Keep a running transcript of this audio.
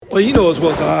Well, you know as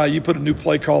well as I, you put a new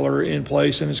play caller in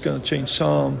place and it's going to change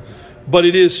some, but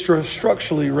it is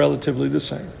structurally relatively the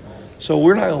same. So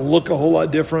we're not going to look a whole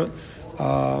lot different.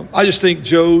 I just think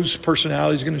Joe's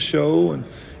personality is going to show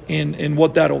and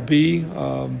what that'll be.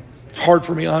 Hard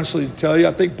for me, honestly, to tell you.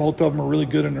 I think both of them are really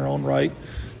good in their own right.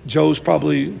 Joe's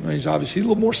he's obviously a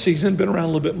little more seasoned, been around a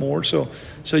little bit more. So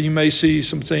you may see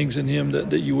some things in him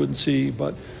that you wouldn't see.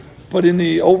 But in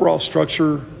the overall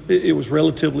structure, it was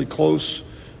relatively close,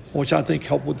 which I think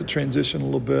helped with the transition a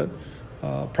little bit.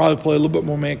 Probably play a little bit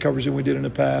more man coverage than we did in the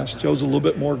past. Joe's a little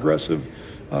bit more aggressive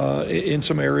in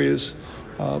some areas,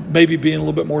 maybe being a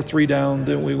little bit more 3 down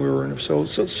than we were. So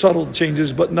subtle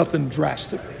changes, but nothing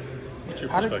drastic. What's your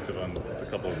perspective on a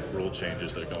couple of rule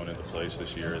changes that are going into place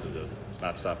this year? The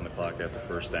not stopping the clock after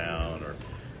first down, or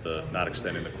the not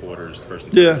extending the quarters first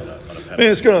and yeah. on a penalty? I mean,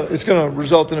 it's gonna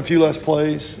result in a few less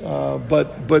plays,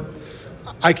 but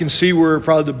I can see where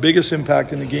probably the biggest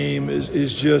impact in the game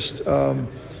is just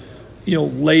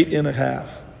late in a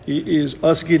half is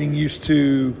us getting used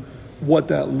to what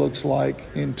that looks like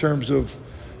in terms of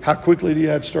how quickly do you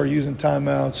have to start using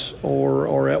timeouts,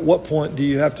 or at what point do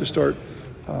you have to start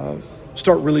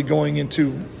really going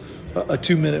into a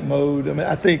 2-minute mode. I mean,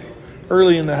 I think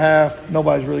early in the half,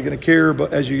 nobody's really going to care,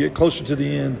 but as you get closer to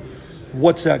the end,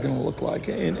 what's that going to look like?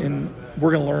 And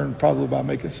we're going to learn probably by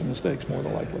making some mistakes more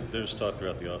than likely. There's talk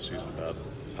throughout the offseason about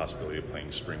the possibility of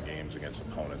playing spring games against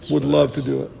opponents. Would love to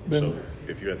do it. So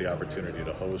if you had the opportunity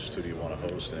to host, who do you want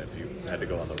to host? And if you had to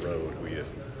go on the road, who you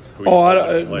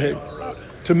playing on the road?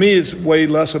 To me, it's way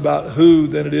less about who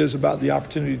than it is about the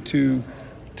opportunity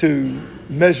to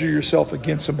measure yourself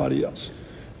against somebody else,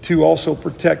 to also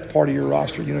protect part of your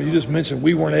roster. You just mentioned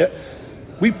we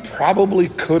probably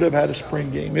could have had a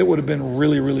spring game. It would have been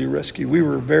really, really risky. We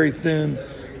were very thin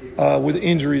with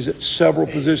injuries at several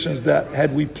positions that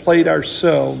had we played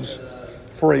ourselves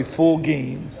for a full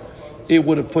game, it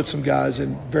would have put some guys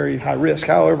in very high risk.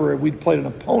 However, if we'd played an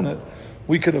opponent,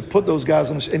 we could have put those guys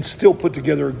on and still put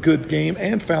together a good game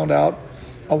and found out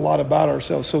a lot about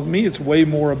ourselves. So to me, it's way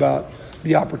more about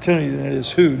the opportunity than it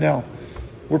is who. Now,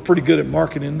 we're pretty good at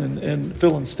marketing and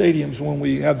filling stadiums when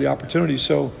we have the opportunity.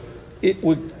 So it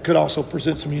could also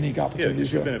present some unique opportunities. Yeah,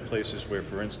 because you've been at places where,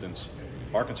 for instance,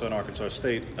 Arkansas and Arkansas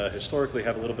State historically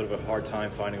have a little bit of a hard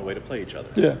time finding a way to play each other.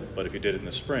 Yeah. But if you did it in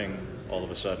the spring, all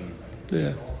of a sudden.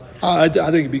 Yeah. I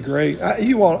think it'd be great. I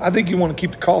think you want to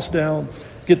keep the costs down,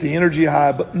 get the energy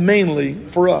high, but mainly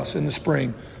for us in the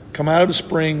spring, come out of the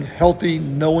spring healthy,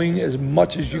 knowing as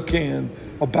much as you can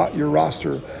about your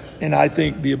roster. And I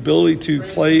think the ability to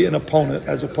play an opponent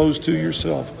as opposed to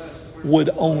yourself would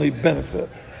only benefit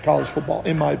college football,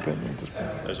 in my opinion, at this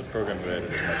point. As a program who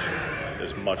added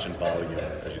as much in volume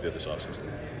as you did this offseason,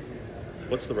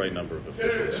 what's the right number of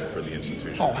officials for the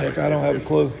institution? Oh, heck, I don't have a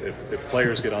clue. If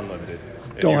players get unlimited,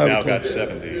 and Don't you've have a now clue. got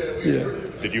 70.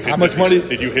 Yeah. Did you hit How much money?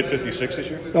 Did you hit 56 this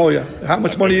year? Oh, yeah. How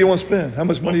much money do you want to spend? How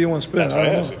much money do you want to spend? That's what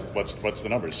I don't asked. know. What's the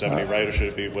number? 70 right, or should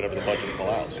it be whatever the budget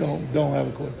allows? Don't have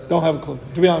a clue. Don't have a clue.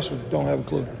 To be honest with you, don't have a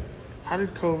clue. How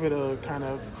did COVID kind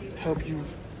of help you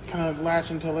kind of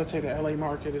latch into, let's say, the LA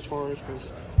market as far as,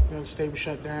 because the state was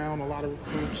shut down, a lot of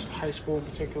recruits, high school in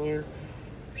particular,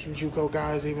 some JUCO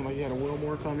guys, even like you had a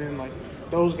Wilmore come in, like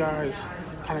those guys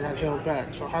kind of got held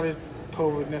back. So how did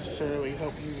COVID necessarily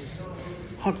help you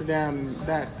hunker down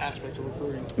that aspect of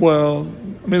recruiting? Well,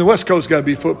 I mean, the West Coast got to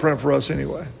be footprint for us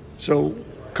anyway. So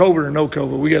COVID or no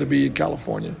COVID, we got to be in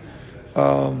California.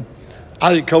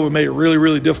 I think COVID made it really,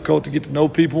 really difficult to get to know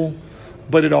people.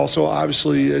 But it also,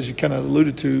 obviously, as you kind of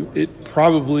alluded to, it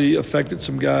probably affected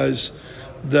some guys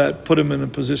that put them in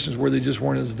positions where they just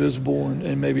weren't as visible,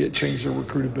 and maybe it changed their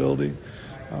recruitability.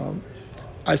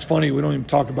 It's funny, we don't even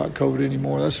talk about COVID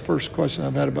anymore. That's the first question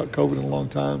I've had about COVID in a long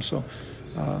time. So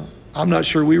I'm not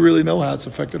sure we really know how it's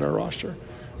affected our roster.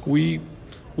 We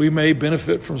may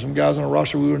benefit from some guys on our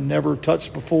roster we would have never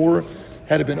touched before,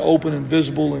 had it been open and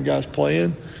visible and guys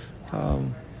playing.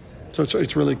 So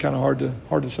it's really kind of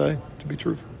hard to say, to be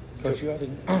truthful. Coach, you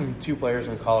had 2 players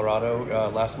in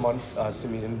Colorado last month,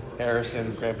 Simeon Harris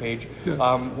and Grant Page.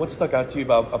 Yeah. What stuck out to you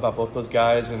about both those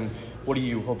guys, and what are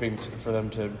you hoping for them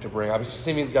to bring? Obviously,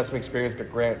 Simeon's got some experience,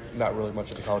 but Grant, not really much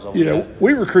at the college level. Yeah,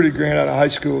 we recruited Grant out of high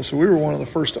school, so we were one of the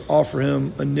first to offer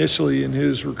him initially in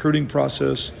his recruiting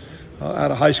process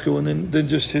out of high school, and then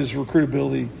just his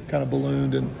recruitability kind of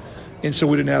ballooned, and so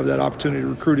we didn't have that opportunity to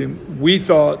recruit him. We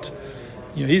thought,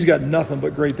 he's got nothing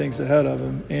but great things ahead of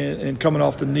him, and coming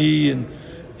off the knee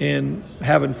and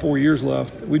having 4 years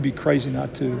left, we'd be crazy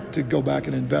not to go back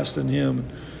and invest in him.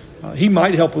 He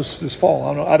might help us this fall.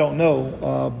 I don't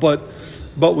know,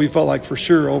 but we felt like for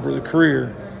sure over the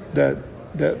career that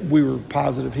that we were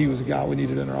positive he was a guy we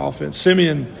needed in our offense.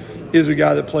 Simeon is a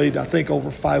guy that played, I think, over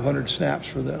 500 snaps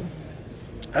for them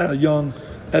at a young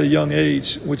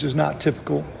age, which is not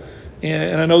typical.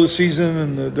 And I know the season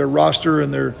and their roster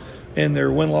and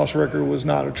their win-loss record was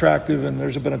not attractive, and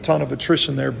there's been a ton of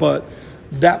attrition there. But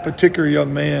that particular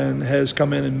young man has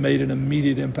come in and made an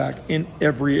immediate impact in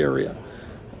every area.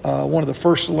 One of the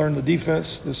first to learn the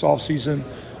defense this offseason,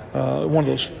 one of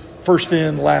those first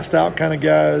in, last out kind of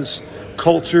guys,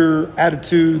 culture,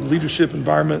 attitude, leadership,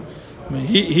 environment. I mean,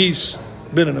 he's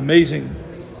been an amazing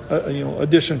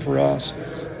addition for us.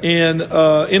 And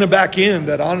in a back end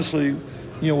that honestly,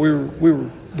 we were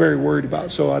very worried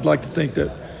about. So I'd like to think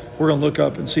that we're going to look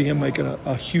up and see him making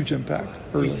a huge impact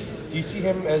early. Do you see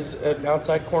him as an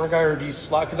outside corner guy, or do you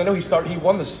slot? Because I know he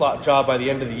won the slot job by the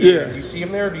end of the year. Yeah. Do you see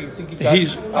him there, or do you think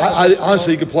he's got... I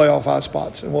honestly, he could play all 5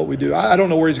 spots in what we do. I don't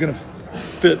know where he's going to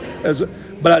fit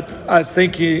but I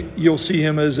think you'll see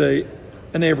him as an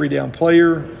every down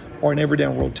player or an every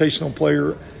down rotational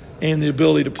player, and the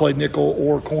ability to play nickel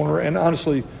or corner. And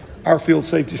honestly, our field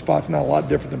safety spot's not a lot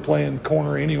different than playing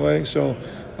corner anyway. So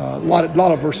a lot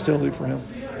of versatility for him.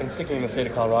 And sticking in the state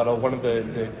of Colorado, one of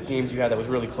the games you had that was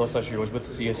really close last year was with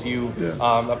CSU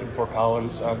up in Fort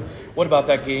Collins. What about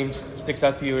that game sticks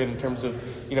out to you in terms of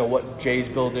what Jay's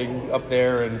building up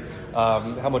there, and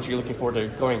how much you're looking forward to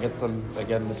going against them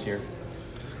again this year?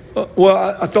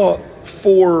 Well, I thought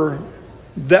for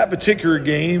that particular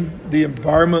game, the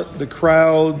environment, the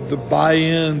crowd, the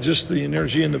buy-in, just the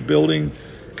energy in the building,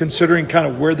 considering kind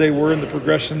of where they were in the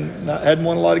progression, hadn't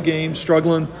won a lot of games,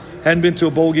 struggling, hadn't been to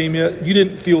a bowl game yet. You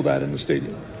didn't feel that in the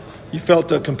stadium. You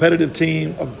felt a competitive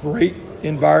team, a great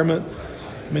environment.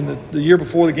 I mean, the year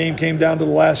before the game came down to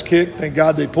the last kick, thank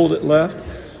God they pulled it left.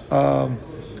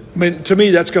 To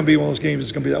me, that's going to be one of those games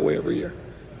that's going to be that way every year.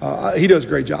 He does a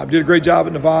great job. Did a great job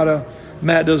at Nevada.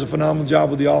 Matt does a phenomenal job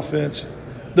with the offense.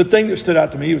 The thing that stood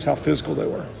out to me was how physical they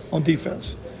were on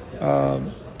defense,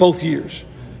 both years.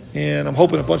 And I'm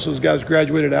hoping a bunch of those guys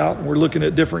graduated out, and we're looking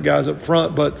at different guys up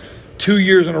front. But 2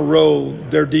 years in a row,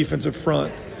 their defensive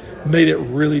front made it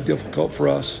really difficult for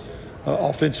us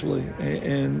offensively,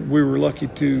 and we were lucky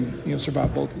to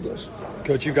survive both of those.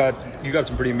 Coach, you got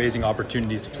some pretty amazing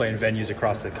opportunities to play in venues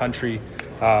across the country,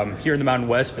 here in the Mountain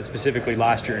West, but specifically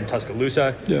last year in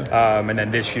Tuscaloosa, and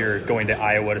then this year going to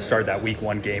Iowa to start that Week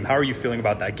 1 game. How are you feeling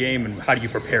about that game, and how do you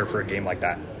prepare for a game like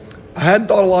that? I hadn't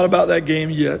thought a lot about that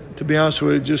game yet, to be honest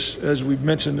with you. Just as we've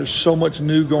mentioned, there's so much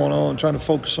new going on, trying to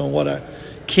focus on what I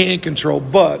can control.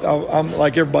 But I'm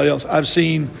like everybody else. I've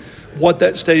seen what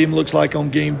that stadium looks like on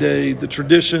game day, the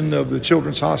tradition of the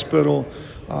Children's Hospital,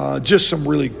 just some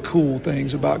really cool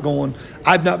things about going.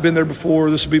 I've not been there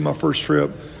before. This will be my first trip.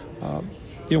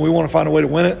 We want to find a way to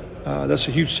win it. That's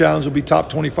a huge challenge. We'll be top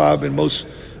 25 in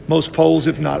most polls,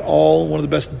 if not all. One of the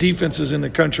best defenses in the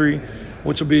country,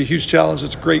 which will be a huge challenge.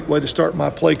 It's a great way to start my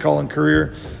play calling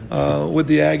career with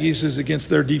the Aggies, is against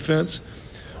their defense.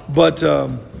 But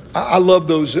I love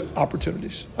those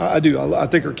opportunities. I do. I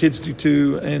think our kids do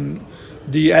too. And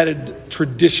the added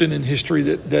tradition and history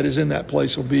that is in that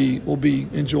place will be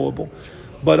enjoyable.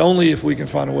 But only if we can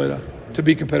find a way to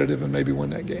be competitive and maybe win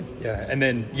that game. Yeah, and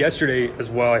then yesterday as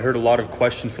well, I heard a lot of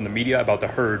questions from the media about the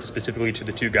herd, specifically to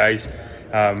the two guys.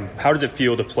 How does it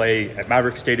feel to play at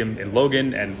Maverick Stadium in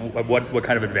Logan, and what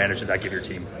kind of advantage does that give your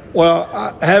team?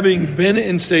 Well, having been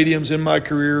in stadiums in my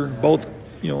career, both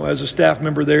as a staff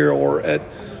member there or at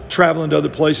traveling to other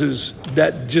places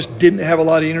that just didn't have a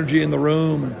lot of energy in the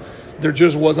room, and there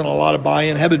just wasn't a lot of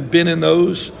buy-in. Having been in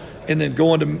those and then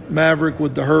going to Maverick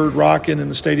with the herd rocking and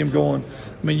the stadium going,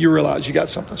 I mean, you realize you got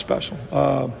something special.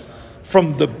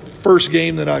 From the first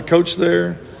game that I coached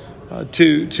there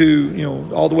to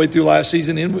all the way through last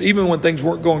season, and even when things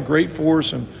weren't going great for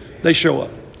us, and they show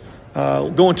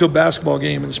up. Going to a basketball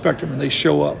game in the Spectrum, and they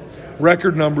show up.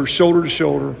 Record numbers, shoulder to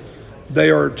shoulder. They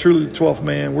are truly the 12th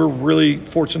man. We're really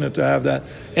fortunate to have that,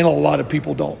 and a lot of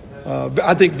people don't.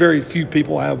 I think very few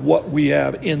people have what we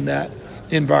have in that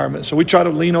environment. So we try to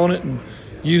lean on it and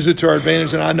use it to our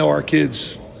advantage, and I know our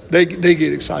kids, they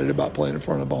get excited about playing in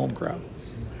front of a home crowd.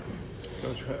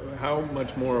 Coach, how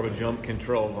much more of a jump can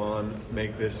Trelvon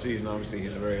make this season? Obviously,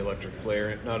 he's a very electric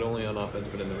player, not only on offense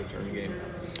but in the return game.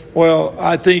 Well,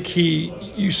 I think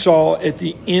you saw at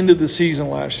the end of the season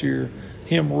last year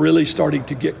him really starting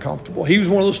to get comfortable. He was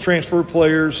one of those transfer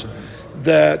players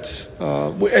that,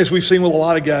 as we've seen with a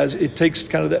lot of guys, it takes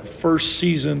kind of that first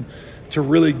season to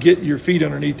really get your feet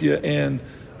underneath you. And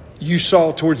you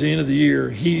saw towards the end of the year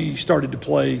he started to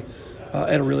play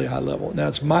at a really high level. Now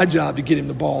it's my job to get him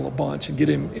the ball a bunch and get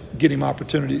him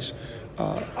opportunities.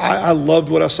 I loved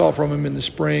what I saw from him in the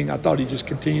spring. I thought he just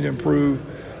continued to improve.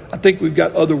 I think we've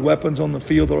got other weapons on the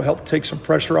field that will help take some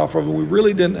pressure off of them. We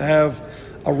really didn't have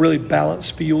a really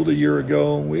balanced field a year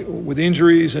ago. With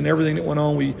injuries and everything that went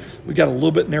on, we got a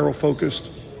little bit narrow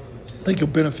focused. I think you'll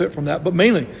benefit from that, but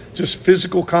mainly just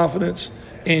physical confidence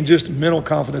and just mental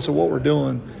confidence of what we're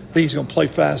doing. I think he's going to play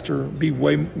faster, be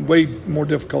way more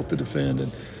difficult to defend,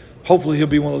 and hopefully he'll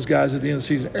be one of those guys at the end of the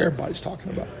season everybody's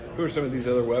talking about. Who are some of these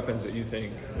other weapons that you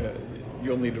think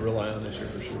you'll need to rely on this year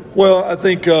for sure? Well, I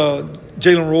think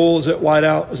Jalen Roll is at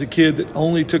wideout, was a kid that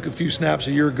only took a few snaps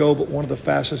a year ago, but one of the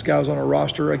fastest guys on our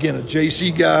roster. Again, a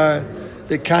JC guy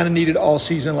that kind of needed all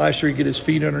season last year to get his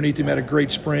feet underneath him, had a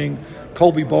great spring.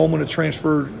 Colby Bowman, a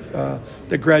transfer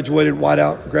that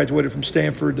graduated from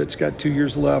Stanford, that's got 2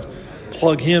 years left.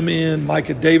 Plug him in.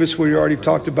 Micah Davis, we already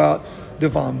talked about.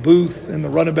 Devon Booth in the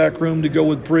running back room to go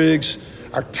with Briggs.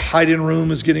 Our tight end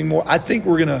room is getting more. I think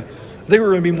we're gonna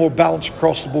be more balanced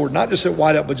across the board, not just at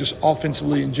wideout, but just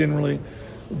offensively and generally.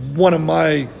 One of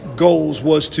my goals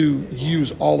was to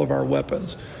use all of our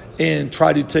weapons and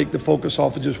try to take the focus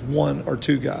off of just one or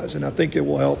two guys. And I think it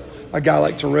will help a guy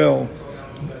like Terrell.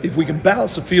 If we can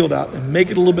balance the field out and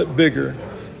make it a little bit bigger,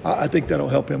 I think that'll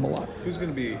help him a lot. Who's going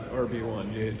to be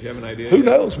RB1? Do you have an idea? Who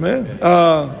knows, man?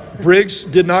 Briggs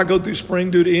did not go through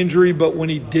spring due to injury, but when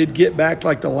he did get back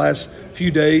like the last few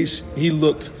days, he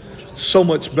looked so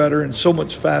much better and so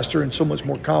much faster and so much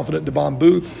more confident. Devon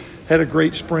Booth had a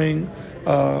great spring.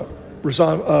 Razul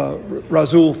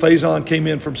Faison came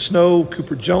in from Snow.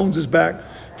 Cooper Jones is back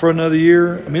for another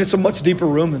year. I mean, it's a much deeper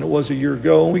room than it was a year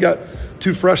ago. And we got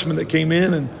two freshmen that came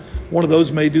in, and one of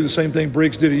those may do the same thing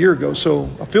Briggs did a year ago. So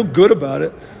I feel good about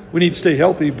it. We need to stay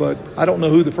healthy, but I don't know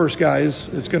who the first guy is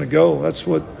going to go. That's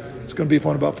what it's going to be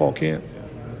fun about fall camp.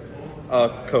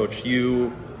 Coach,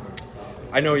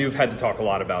 I know you've had to talk a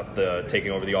lot about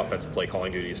taking over the offensive play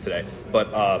calling duties today,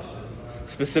 but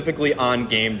specifically on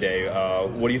game day,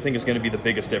 what do you think is going to be the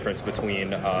biggest difference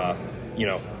between,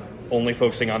 only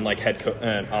focusing on the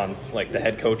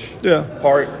head coach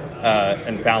part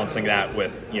and balancing that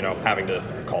with having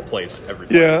to call plays every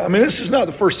play? Yeah, I mean, this is not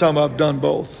the first time I've done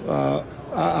both.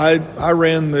 I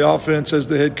ran the offense as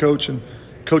the head coach and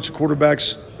coached the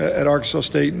quarterbacks at Arkansas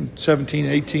State in 17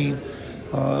 and 18.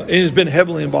 And has been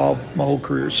heavily involved my whole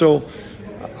career. So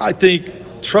I think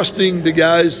trusting the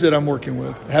guys that I'm working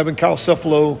with, having Kyle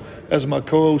Cephalo as my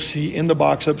co-OC in the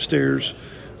box upstairs,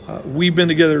 we've been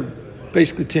together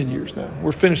basically 10 years now.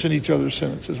 We're finishing each other's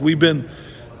sentences. We've been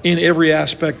in every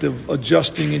aspect of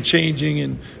adjusting and changing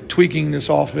and tweaking this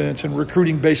offense and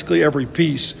recruiting basically every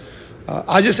piece.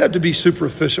 I just have to be super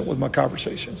efficient with my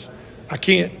conversations. I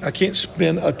can't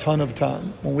spend a ton of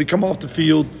time. When we come off the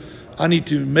field, I need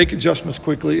to make adjustments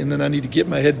quickly, and then I need to get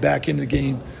my head back in the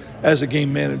game as a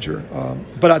game manager.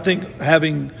 But I think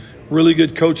having really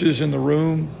good coaches in the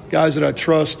room, guys that I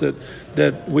trust,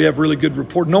 that we have really good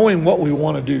rapport, knowing what we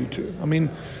want to do too. I mean,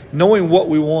 knowing what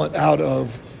we want out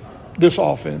of this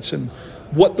offense and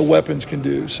what the weapons can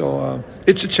do. So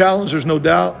it's a challenge, there's no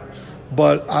doubt,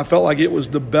 but I felt like it was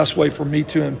the best way for me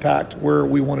to impact where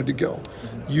we wanted to go.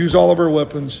 Use all of our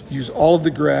weapons, use all of the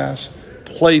grass,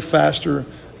 play faster,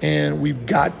 and we've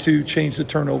got to change the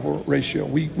turnover ratio.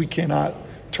 We cannot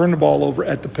turn the ball over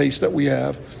at the pace that we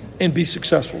have and be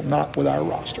successful, not with our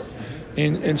roster.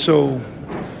 And so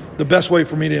the best way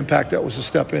for me to impact that was to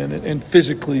step in and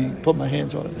physically put my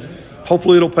hands on it.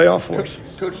 Hopefully it'll pay off for us.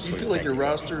 Coach, do you feel like your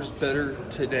roster is better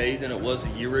today than it was a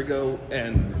year ago?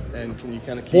 And can you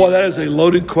kind of keep... Boy, that is a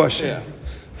loaded question.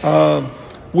 Yeah.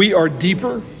 We are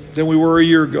deeper than we were a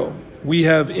year ago. We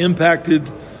have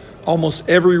impacted almost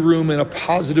every room in a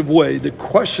positive way. The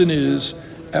question is,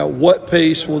 at what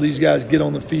pace will these guys get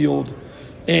on the field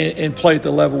and play at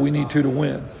the level we need to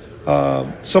win?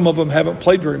 Some of them haven't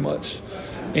played very much,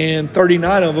 and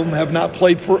 39 of them have not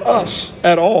played for us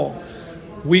at all.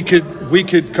 We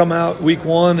could come out week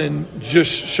one and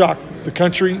just shock the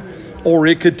country, or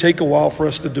it could take a while for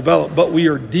us to develop. But we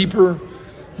are deeper.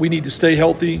 We need to stay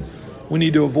healthy. We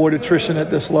need to avoid attrition at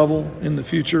this level in the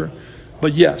future.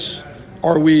 But yes,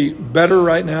 are we better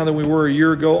right now than we were a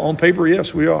year ago? On paper,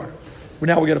 yes, we are.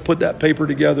 Now we got to put that paper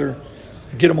together,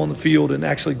 get them on the field, and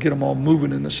actually get them all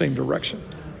moving in the same direction.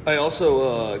 I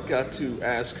also got to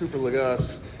ask Cooper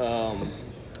Lagasse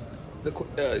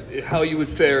how you would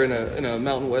fare in a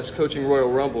Mountain West coaching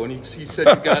Royal Rumble, and he said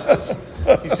you got this.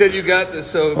 He said you got this.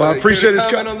 So well, I appreciate his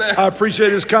comment on that. I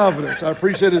appreciate his confidence.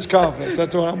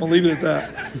 That's what I'm gonna leave it at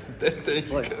that. Thank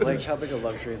you, like how big a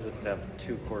luxury is it to have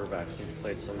two quarterbacks who've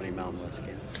played so many Mountain West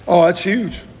games? Oh, that's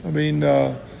huge. I mean,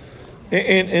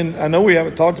 and I know we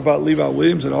haven't talked about Levi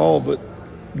Williams at all, but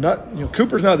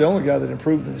Cooper's not the only guy that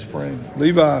improved in the spring.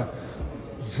 Levi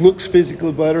looks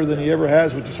physically better than he ever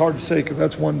has, which is hard to say because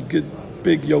that's one good,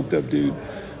 big, yoked-up dude.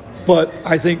 But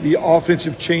I think the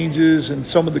offensive changes and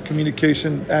some of the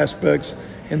communication aspects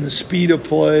and the speed of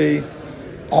play,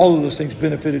 all of those things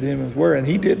benefited him as well. And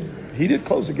he did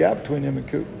close the gap between him and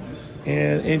Coop.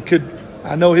 And could –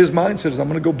 I know his mindset is I'm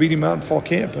going to go beat him out in fall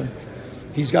camp, and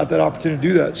he's got that opportunity to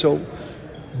do that. So,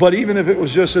 but even if it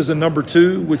was just as a number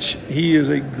 2, which he is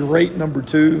a great number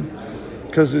 2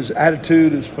 because his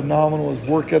attitude is phenomenal, his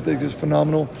work ethic is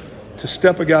phenomenal, to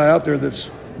step a guy out there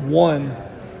that's won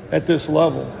at this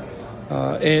level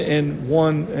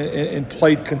and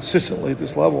played consistently at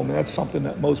this level, I mean, that's something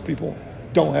that most people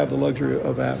don't have the luxury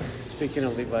of having. Speaking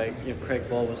of Levi, Craig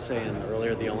Bull was saying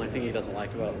earlier the only thing he doesn't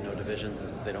like about no divisions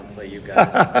is they don't play you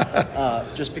guys,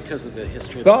 just because of the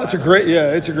history. It's a great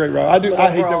route. I hate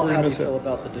that we're going to miss it. How do you feel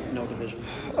about the no divisions?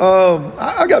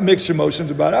 I got mixed emotions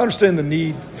about it. I understand the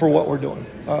need for what we're doing.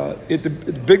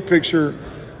 The big picture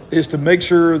is to make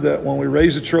sure that when we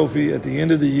raise a trophy at the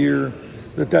end of the year,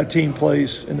 that team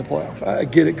plays in the playoff. I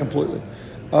get it completely.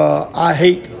 I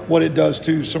hate what it does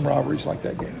to some rivalries like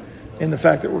that game. And the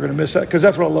fact that we're going to miss that, because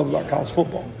that's what I love about college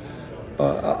football.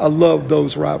 I love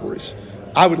those rivalries.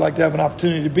 I would like to have an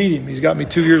opportunity to beat him. He's got me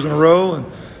 2 years in a row,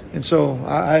 and so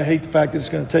I hate the fact that it's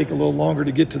going to take a little longer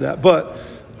to get to that. But,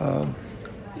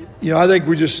 I think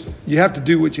you have to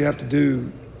do what you have to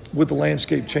do with the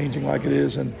landscape changing like it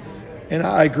is. And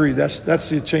I agree, that's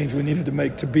the change we needed to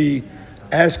make to be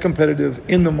as competitive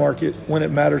in the market when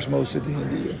it matters most at the end of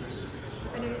the year.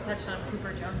 I know you touched on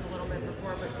Cooper Jones a little bit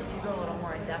before, but could you go a little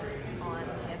more in depth on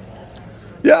him?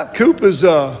 Yeah, Coop's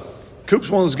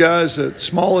one of those guys that's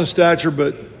small in stature,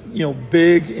 but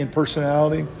big in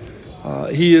personality.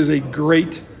 He is a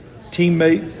great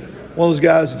teammate. One of those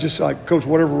guys that just like, Coach,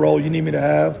 whatever role you need me to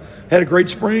have. Had a great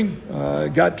spring.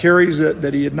 Got carries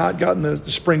that he had not gotten the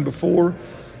spring before,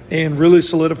 and really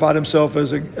solidified himself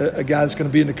as a guy that's going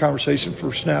to be in the conversation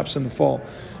for snaps in the fall.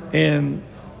 And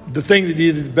the thing that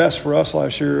he did best for us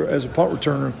last year as a punt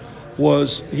returner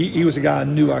was he was a guy I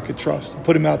knew I could trust.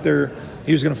 Put him out there.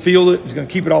 He was going to field it. He was going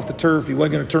to keep it off the turf. He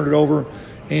wasn't going to turn it over.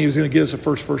 And he was going to get us a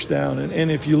first down.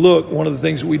 And if you look, one of the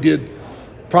things that we did,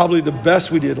 probably the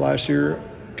best we did last year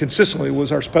consistently,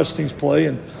 was our special teams play.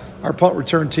 And our punt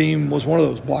return team was one of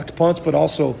those blocked punts, but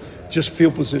also just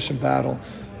field position battle.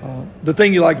 The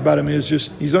thing you like about him is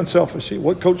just he's unselfish.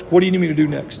 Coach, what do you need me to do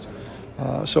next?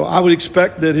 So I would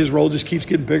expect that his role just keeps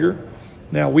getting bigger.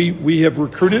 Now, we have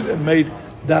recruited and made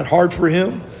that hard for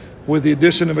him with the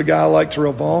addition of a guy like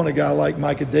Terrell Vaughn, a guy like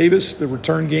Micah Davis. The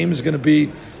return game is going to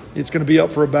be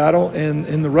up for a battle. And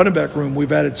in the running back room,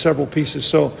 we've added several pieces.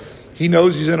 So he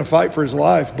knows he's in a fight for his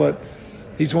life, but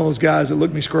he's one of those guys that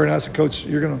looked me square in the eye and said, Coach,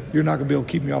 you're not going to be able to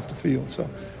keep me off the field. So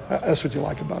that's what you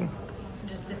like about him.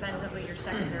 Just defensively, your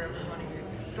secondary was one of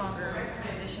your stronger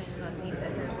positions on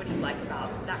defense. What do you like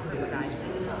about that group of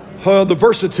guys? The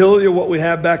versatility of what we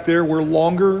have back there. We're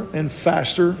longer and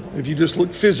faster. If you just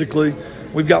look physically,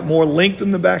 we've got more length in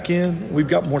the back end. We've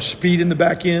got more speed in the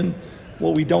back end.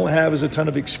 What we don't have is a ton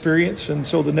of experience, and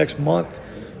so the next month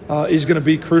is going to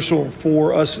be crucial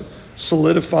for us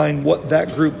solidifying what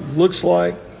that group looks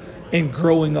like and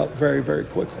growing up very, very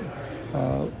quickly.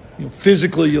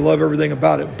 Physically, you love everything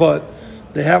about it, but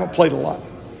they haven't played a lot.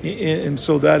 And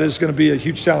so that is going to be a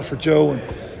huge challenge for Joe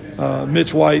and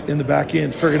Mitch White in the back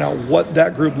end, figuring out what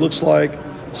that group looks like,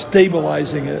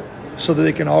 stabilizing it so that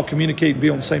they can all communicate and be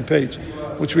on the same page,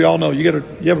 which we all know. You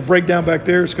have a breakdown back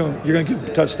there, you're going to get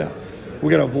a touchdown. We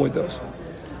got to avoid those.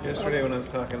 Yesterday when I was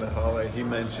talking to Holly, he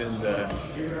mentioned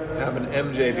having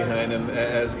MJ behind him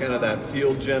as kind of that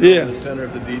field general in the center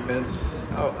of the defense.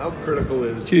 How critical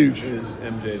is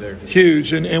MJ there?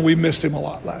 Huge, and we missed him a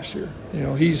lot last year.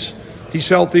 He's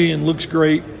healthy and looks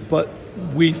great, but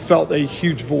we felt a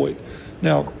huge void.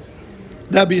 Now,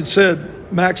 that being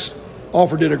said, Max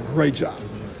Offer did a great job.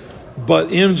 But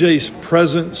MJ's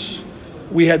presence,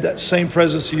 we had that same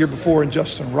presence the year before in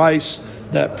Justin Rice,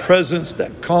 that presence,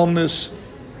 that calmness,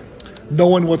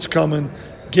 knowing what's coming,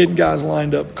 getting guys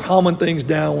lined up, calming things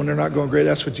down when they're not going great.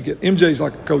 That's what you get. MJ's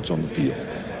like a coach on the field.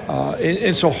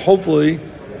 And so hopefully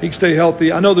he can stay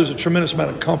healthy. I know there's a tremendous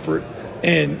amount of comfort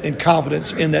and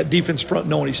confidence in that defense front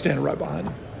knowing he's standing right behind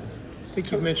him. I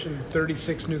think you've mentioned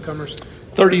 36 newcomers.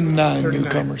 39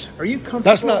 newcomers. Are you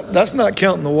comfortable? That's not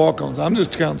counting the walk-ons. I'm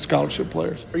just counting scholarship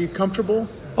players. Are you comfortable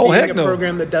being a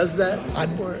program that does that?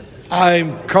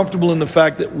 I'm comfortable in the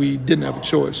fact that we didn't have a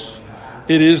choice.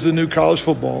 It is the new college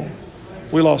football.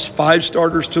 We lost 5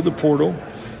 starters to the portal.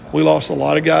 We lost a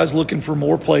lot of guys looking for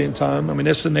more playing time. I mean,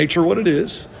 that's the nature of what it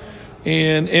is.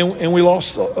 And we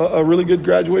lost a really good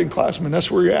graduating classman. That's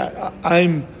where you're at.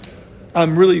 I'm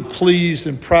I'm really pleased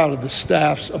and proud of the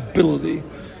staff's ability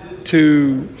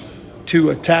to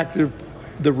attack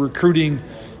the recruiting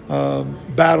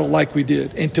battle like we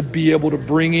did, and to be able to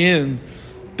bring in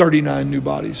 39 new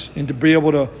bodies, and to be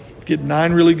able to get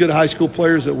 9 really good high school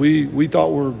players that we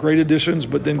thought were great additions,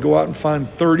 but then go out and find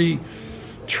 30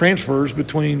 transfers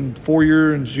between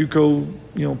 4-year and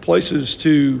JUCO places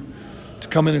to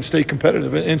come in and stay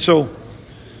competitive. And so,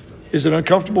 is it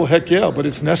uncomfortable? Heck yeah, but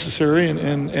it's necessary,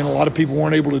 and a lot of people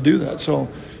weren't able to do that. So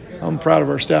I'm proud of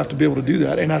our staff to be able to do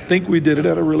that, and I think we did it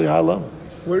at a really high level.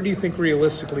 Where do you think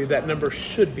realistically that number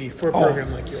should be for a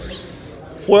program like yours?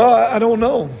 Well, I don't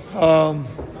know.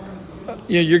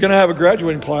 You're going to have a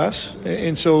graduating class,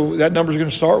 and so that number is going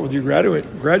to start with your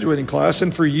graduating class.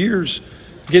 And for years,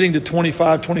 getting to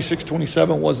 25, 26,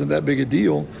 27 wasn't that big a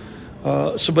deal.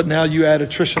 But now you add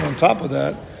attrition on top of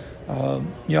that.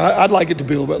 I'd like it to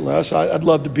be a little bit less. I'd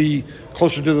love to be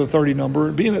closer to the 30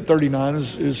 number. Being at 39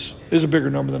 is a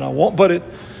bigger number than I want, but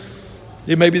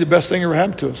it may be the best thing ever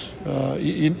happened to us.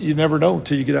 You never know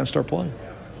until you get out and start playing.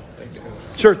 Thank you.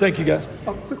 Sure, thank you, guys.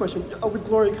 Quick question. With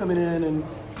Glory coming in and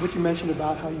what you mentioned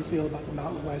about how you feel about the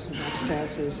Mountain West and its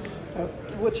chances,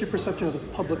 what's your perception of the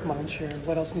public mind share, and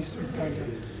what else needs to be done to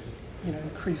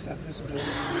increase that visibility?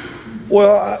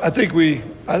 Well, I think we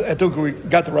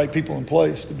got the right people in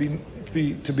place. To be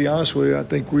honest with you, I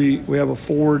think we have a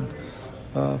forward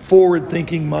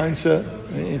thinking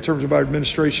mindset in terms of our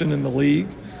administration in the league.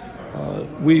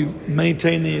 We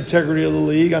maintain the integrity of the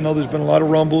league. I know there's been a lot of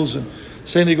rumbles and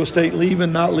San Diego State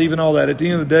leaving, not leaving, all that. At the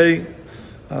end of the day,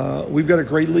 we've got a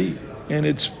great league, and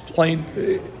it's playing.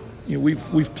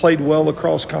 We've played well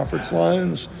across conference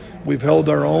lines. We've held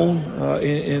our own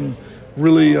in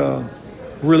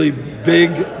really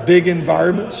big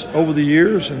environments over the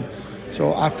years, and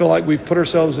so I feel like we've put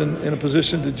ourselves in a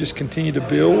position to just continue to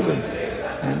build,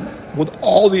 and with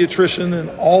all the attrition and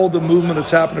all the movement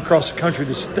that's happened across the country,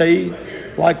 to stay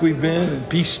like we've been and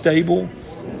be stable,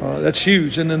 that's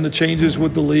huge. And then the changes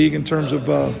with the league in terms of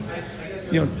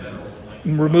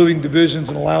removing divisions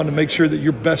and allowing to make sure that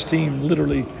your best team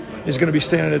literally is going to be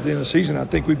standing at the end of the season. I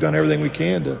think we've done everything we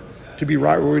can to be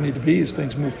right where we need to be as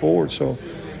things move forward. So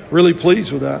really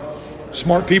pleased with that.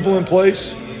 Smart people in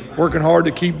place, working hard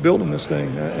to keep building this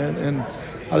thing, and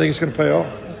I think it's going to pay off.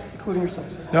 Including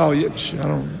yourself. No,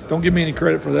 don't give me any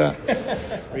credit for that.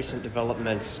 Recent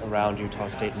developments around Utah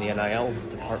State and the NIL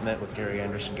department with Gary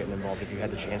Anderson getting involved. Have you had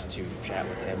the chance to chat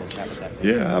with him and chat with that?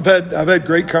 Yeah, I've had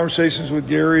great conversations with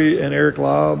Gary and Eric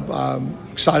Lobb. I'm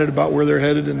excited about where they're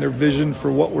headed and their vision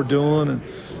for what we're doing, and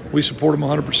we support them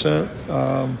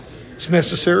 100%. It's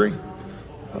necessary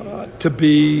to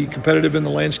be competitive in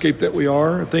the landscape that we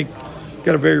are. I think we've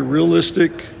got a very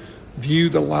realistic view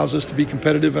that allows us to be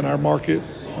competitive in our market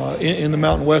in the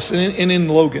Mountain West and in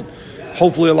Logan.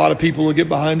 Hopefully a lot of people will get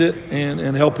behind it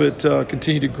and help it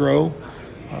continue to grow,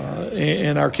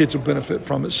 and our kids will benefit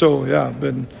from it. So, yeah,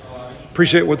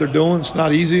 appreciate what they're doing. It's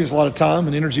not easy. There's a lot of time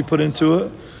and energy put into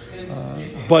it.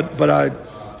 But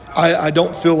I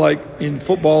don't feel like in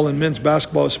football and men's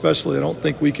basketball especially, I don't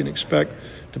think we can expect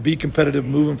to be competitive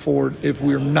moving forward if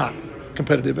we're not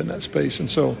competitive in that space. And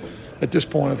so at this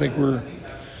point, I think we're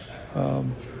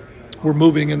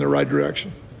moving in the right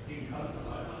direction.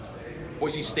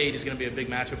 Boise State is going to be a big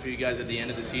matchup for you guys at the end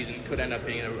of the season. It could end up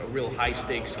being a real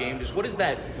high-stakes game. Just what does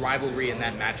that rivalry and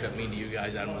that matchup mean to you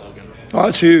guys out in Logan? Oh,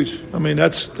 that's huge. I mean,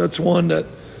 that's one that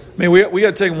 – we got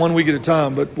to take 1 week at a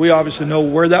time, but we obviously know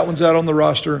where that one's at on the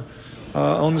roster,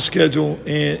 on the schedule,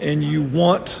 and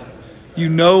you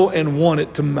know and want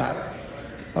it to matter.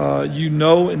 You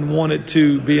know and want it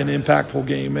to be an impactful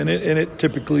game, and it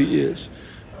typically is.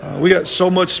 We got so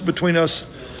much between us,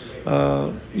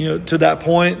 to that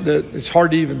point that it's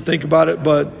hard to even think about it.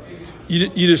 But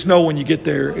you just know when you get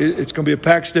there, it's going to be a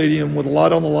packed stadium with a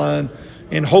lot on the line,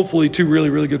 and hopefully 2 really,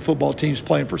 really good football teams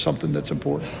playing for something that's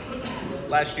important.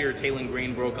 Last year, Taylon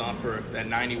Green broke off for that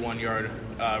 91-yard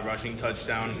rushing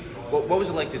touchdown. What was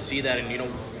it like to see that?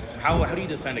 And how do you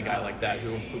defend a guy like that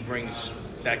who brings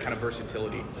that kind of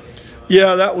versatility?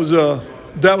 Yeah, that was a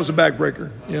backbreaker.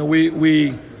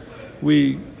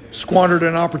 We squandered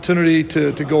an opportunity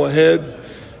to go ahead,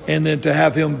 and then to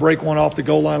have him break one off the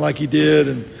goal line like he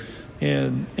did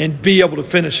and be able to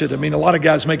finish it. I mean, a lot of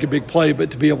guys make a big play,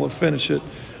 but to be able to finish it,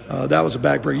 that was a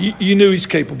backbreaker. You knew he's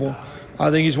capable. I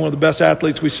think he's one of the best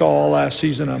athletes we saw all last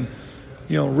season. I'm,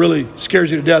 really scares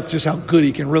you to death just how good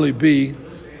he can really be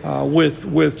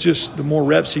with just the more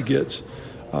reps he gets.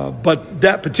 But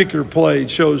that particular play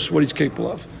shows what he's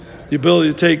capable of. The ability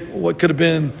to take what could have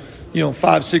been,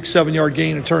 5, 6, 7 yard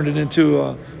gain and turn it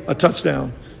into a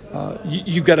touchdown.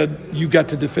 You got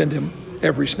to defend him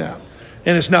every snap.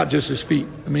 And it's not just his feet.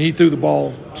 I mean, he threw the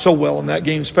ball so well in that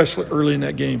game, especially early in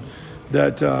that game,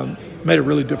 that made it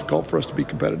really difficult for us to be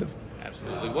competitive.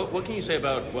 Absolutely. What can you say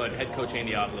about what head coach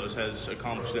Andy Avalos has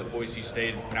accomplished at Boise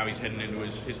State? Now he's heading into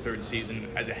his third season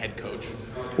as a head coach.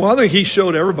 Well, I think he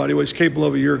showed everybody what he's capable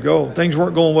of a year ago. Things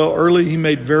weren't going well early. He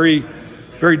made very,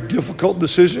 very difficult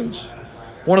decisions.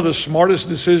 One of the smartest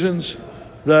decisions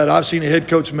that I've seen a head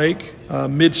coach make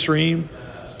midstream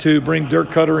to bring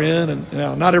Dirk Cutter in. And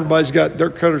now not everybody's got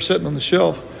Dirk Cutter sitting on the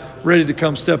shelf ready to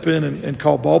come step in and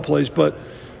call ball plays.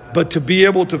 But to be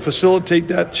able to facilitate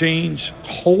that change,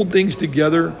 hold things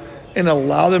together, and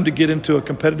allow them to get into a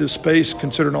competitive space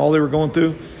considering all they were going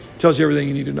through, tells you everything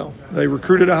you need to know. They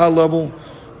recruited at a high level.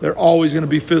 They're always going to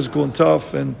be physical and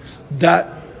tough. And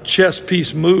that chess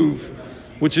piece move,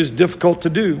 which is difficult to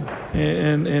do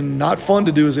and not fun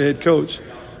to do as a head coach,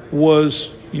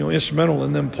 was instrumental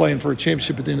in them playing for a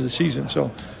championship at the end of the season.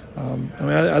 So,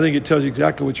 I think it tells you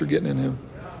exactly what you're getting in him.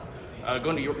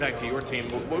 Going back to your team,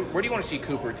 where do you want to see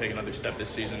Cooper take another step this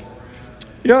season?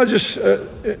 Yeah,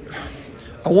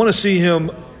 I want to see him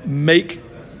make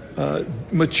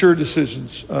mature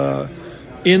decisions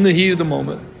in the heat of the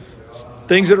moment.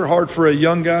 Things that are hard for a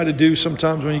young guy to do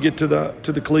sometimes when you get to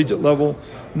the collegiate level.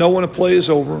 Know when a play is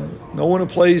over. Know when a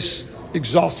play's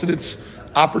exhausted its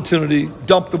opportunity.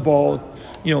 Dump the ball.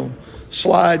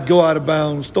 Slide, go out of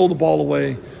bounds, throw the ball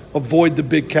away, avoid the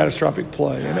big catastrophic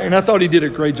play. And I thought he did a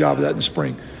great job of that in the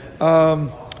spring.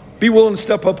 Be willing to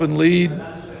step up and lead,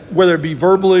 whether it be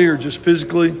verbally or just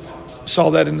physically. Saw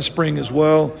that in the spring as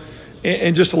well.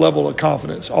 And just a level of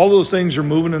confidence. All those things are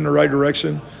moving in the right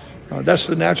direction. That's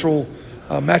the natural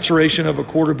maturation of a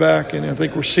quarterback, and I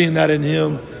think we're seeing that in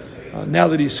him now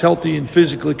that he's healthy and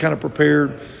physically kind of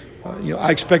prepared. I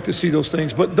expect to see those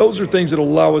things, but those are things that will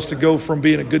allow us to go from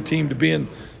being a good team to being,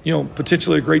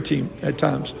 potentially a great team at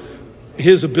times.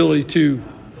 His ability to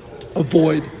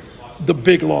avoid the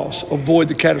big loss, avoid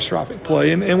the catastrophic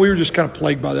play, and we were just kind of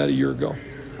plagued by that a year ago.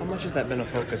 How much has that been a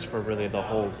focus for really the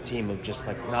whole team of just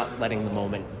not letting the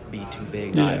moment be too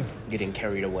big, not getting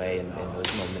carried away in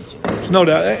those moments? No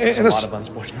doubt. There's a lot of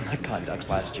unsportsmanlike conduct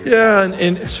last year. Yeah,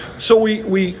 and so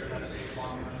we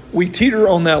teeter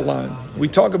on that line. We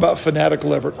talk about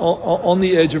fanatical effort on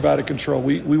the edge of out of control.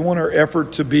 We want our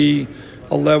effort to be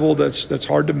a level that's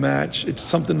hard to match. It's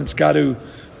something that's got to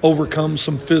overcome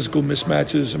some physical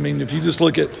mismatches. I mean, if you just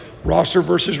look at roster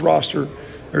versus roster,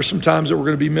 there's some times that we're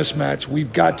going to be mismatched.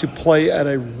 We've got to play at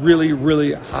a really,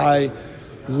 really high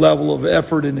level of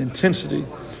effort and intensity.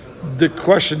 The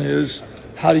question is,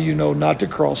 how do you know not to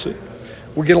cross it?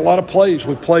 We get a lot of plays.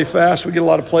 We play fast. We get a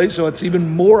lot of plays, so it's even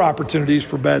more opportunities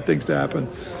for bad things to happen.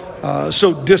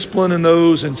 So discipline in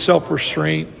those and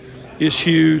self-restraint is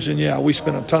huge. And, yeah, we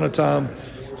spend a ton of time.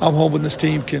 I'm hoping this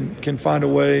team can find a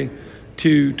way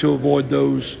to avoid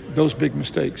those big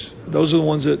mistakes. Those are the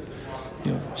ones that,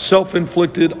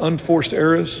 self-inflicted, unforced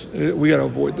errors. We got to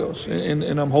avoid those.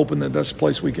 And I'm hoping that that's a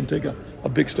place we can take a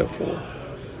big step forward.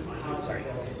 Sorry.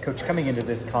 Coach, coming into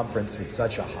this conference with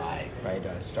such a high, right,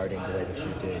 starting the way that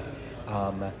you did,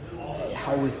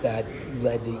 how has that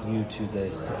led you to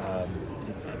this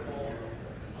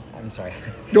I'm sorry.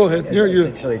 Go ahead.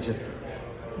 Essentially, just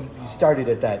you started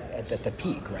at the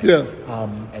peak, right? Yeah.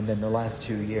 And then the last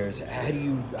 2 years, how do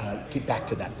you get back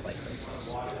to that place, I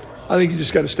suppose? I think you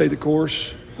just got to stay the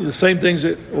course. The same things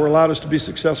that were allowed us to be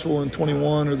successful in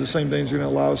 21 are the same things that are going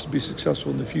to allow us to be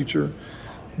successful in the future.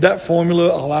 That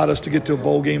formula allowed us to get to a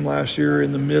bowl game last year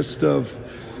in the midst of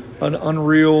an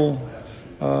unreal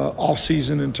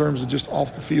offseason in terms of just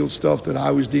off-the-field stuff that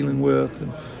I was dealing with,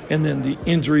 and then the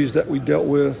injuries that we dealt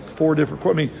with, 4 different –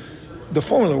 I mean, the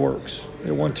formula works.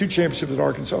 It won 2 championships at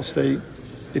Arkansas State.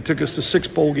 It took us to 6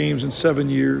 bowl games in 7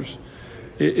 years.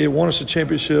 It won us a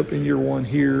championship in year 1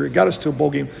 here. It got us to a bowl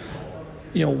game.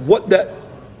 What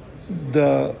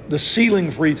the ceiling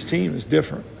for each team is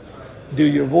different. Do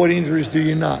you avoid injuries? Do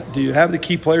you not? Do you have the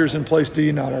key players in place? Do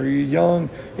you not? Are you young,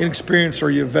 inexperienced, or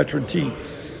are you a veteran team?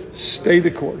 Stay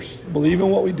the course. Believe in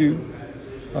what we do.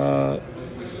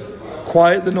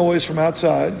 Quiet the noise from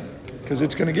outside because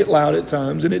it's going to get loud at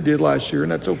times, and it did last year,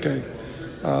 and that's okay.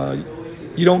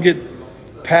 You don't get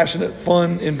passionate,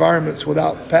 fun environments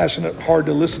without passionate,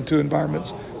 hard-to-listen-to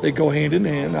environments. They go hand in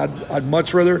hand. I'd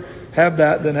much rather have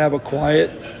that than have a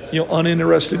quiet,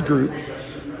 uninterested group.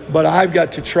 But I've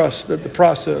got to trust that the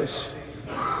process,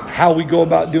 how we go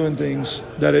about doing things,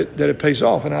 that it pays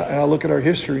off. And I look at our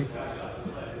history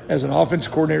as an offense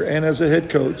coordinator and as a head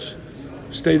coach,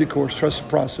 stay the course, trust the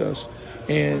process,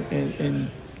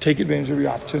 and take advantage of your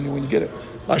opportunity when you get it.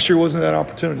 Last year wasn't that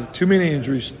opportunity. Too many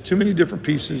injuries, too many different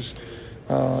pieces,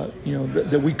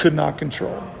 that we could not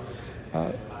control.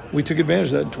 we took advantage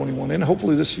of that in 21. And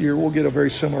hopefully this year we'll get a very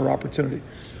similar opportunity.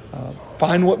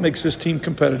 Find what makes this team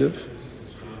competitive.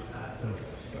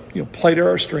 Play to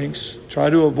our strengths. Try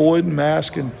to avoid and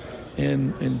mask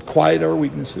and quiet our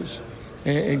weaknesses,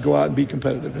 and go out and be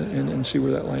competitive and see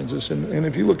where that lands us. And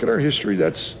if you look at our history,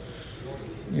 that's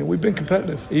we've been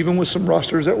competitive, even with some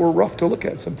rosters that were rough to look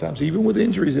at sometimes, even with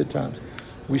injuries at times.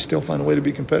 We still find a way to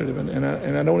be competitive,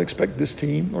 and I don't expect this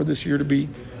team or this year to be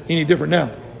any different. Now,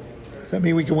 does that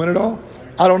mean we can win it all?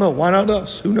 I don't know. Why not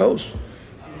us? Who knows?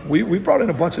 We brought in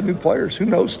a bunch of new players. Who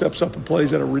knows steps up and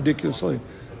plays at a ridiculously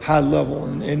high level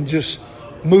and just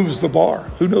moves the bar.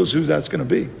 Who knows who that's going to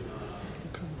be?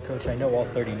 Coach, I know all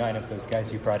 39 of those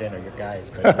guys you brought in are your guys,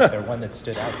 but is there one that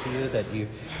stood out to you that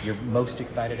you're most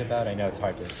excited about? I know it's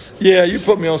hard to... Yeah, you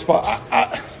put me on the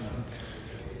spot.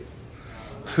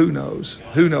 Who knows?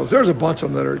 Who knows? There's a bunch of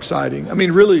them that are exciting. I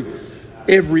mean, really,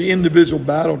 every individual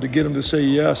battle to get them to say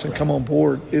yes and come on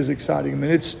board is exciting. I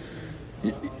mean, it's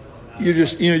you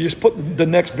just put the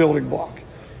next building block.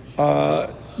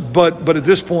 But at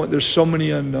this point, there's so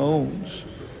many unknowns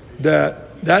that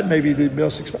may be the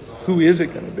most expensive. Who is it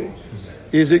going to be?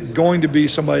 Is it going to be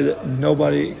somebody that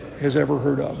nobody has ever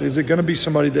heard of? Is it going to be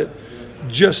somebody that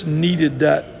just needed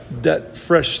that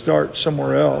fresh start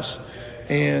somewhere else?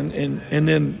 And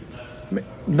then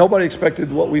nobody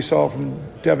expected what we saw from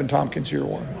Devin Tompkins year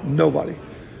one. Nobody.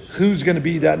 Who's going to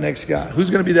be that next guy? Who's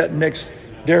going to be that next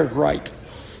Derek Wright?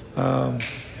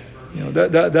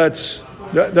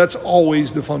 That's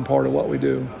always the fun part of what we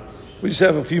do. We just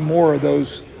have a few more of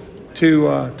those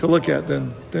to look at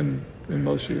than in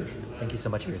most years. Thank you so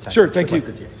much for your time. Sure, thank you.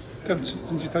 Coach,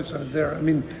 since you touched on it there, I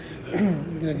mean,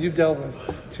 you've dealt with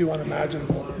two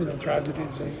unimaginable,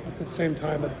 tragedies, and at the same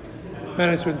time, it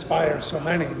managed to inspire so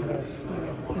many,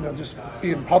 just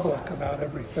being public about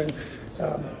everything.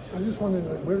 I'm just wondering,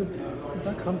 where does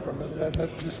that come from?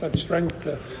 That strength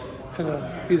to kind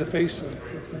of be the face of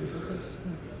things like this.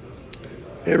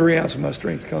 Every ounce of my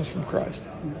strength comes from Christ.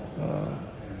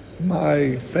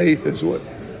 My faith is what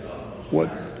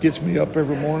gets me up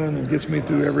every morning and gets me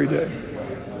through every day.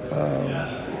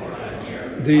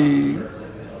 The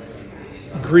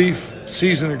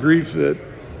season of grief that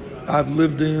I've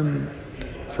lived in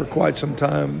for quite some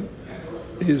time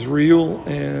is real,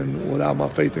 and without my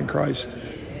faith in Christ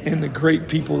and the great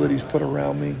people that He's put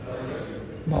around me,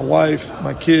 my wife,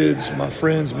 my kids, my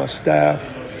friends, my staff,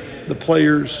 the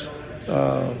players,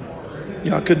 I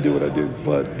couldn't do what I do.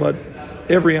 But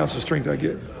every ounce of strength I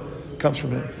get comes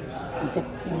from Him.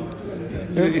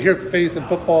 You hear faith in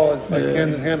football is like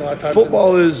hand in hand a lot of times.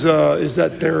 Football is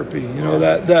that therapy,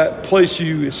 that place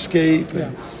you escape.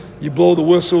 And you blow the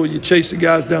whistle, you chase the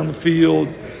guys down the field,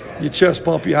 you chest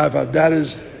bump, you high five.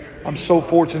 I'm so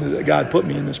fortunate that God put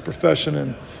me in this profession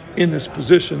and in this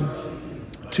position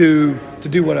to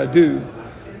do what I do.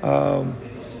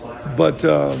 But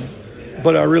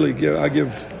I really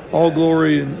give all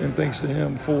glory and thanks to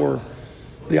Him for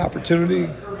the opportunity,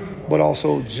 but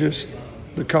also just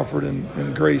the comfort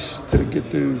and grace to get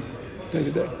through day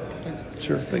to day.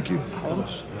 Sure, thank you.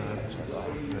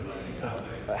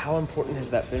 How important has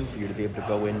that been for you to be able to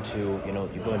go into,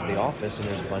 you go into the office and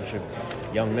there's a bunch of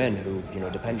young men who,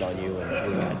 depend on you and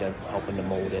really kind of helping to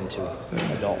mold into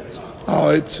adults? Oh,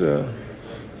 it's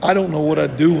I don't know what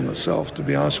I'd do with myself, to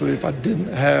be honest with you, if I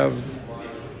didn't have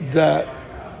that,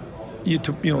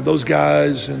 those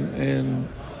guys and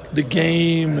the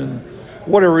game and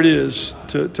whatever it is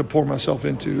to pour myself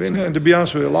into. And to be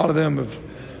honest with you, a lot of them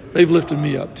they've lifted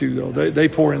me up too, though. They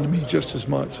pour into me just as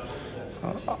much.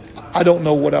 I don't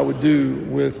know what I would do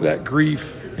with that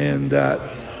grief and that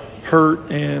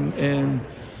hurt and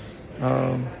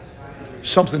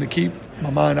something to keep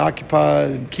my mind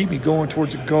occupied and keep me going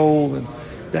towards a goal and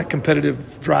that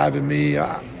competitive drive in me.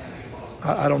 I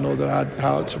don't know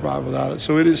how I'd survive without it.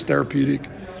 So it is therapeutic.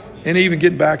 And even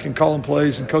getting back and calling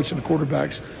plays and coaching the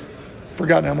quarterbacks,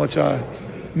 forgotten how much I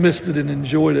missed it and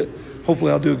enjoyed it.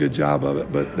 Hopefully I'll do a good job of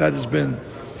it. But that's been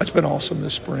awesome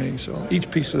this spring. So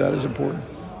each piece of that is important.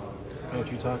 Coach,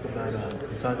 you talk about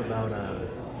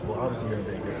well, obviously you're in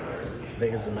Vegas.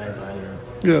 Vegas is a nice island.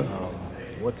 Yeah.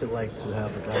 What's it like to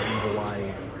have a guy from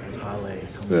Hawaii as Halle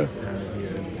come down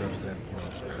here and represent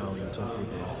Chicago and talk to you?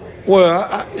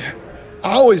 Well,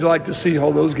 I always like to see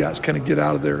how those guys kind of get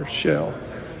out of their shell.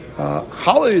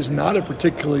 Halle is not a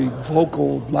particularly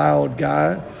vocal, loud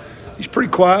guy. He's pretty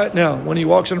quiet. Now, when he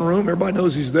walks in a room, everybody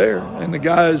knows he's there. And the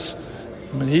guys,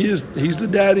 he's the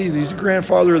daddy, he's the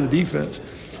grandfather of the defense.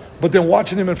 But then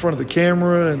watching him in front of the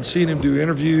camera and seeing him do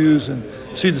interviews and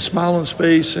see the smile on his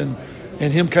face and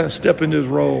him kind of step into his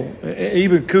role.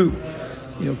 Even Coop,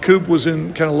 Coop was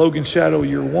in kind of Logan's shadow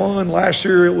year one. Last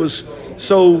year it was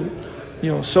so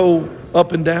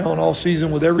up and down all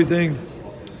season with everything.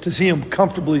 To see him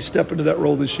comfortably step into that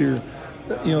role this year,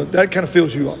 that kind of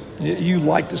fills you up. You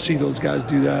like to see those guys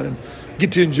do that and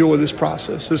get to enjoy this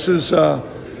process. This is a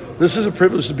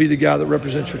privilege to be the guy that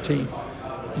represents your team.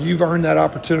 You've earned that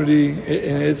opportunity,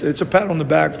 and it's a pat on the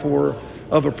back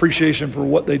of appreciation for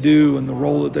what they do and the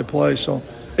role that they play. So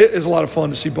it's a lot of fun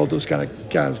to see both those kind of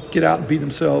guys get out and be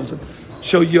themselves and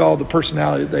show you all the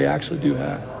personality that they actually do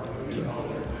have.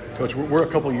 Coach, we're a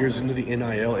couple years into the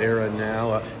NIL era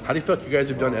now. How do you feel like you guys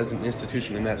have done as an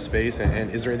institution in that space,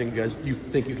 and is there anything you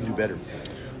think you can do better?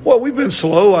 Well, we've been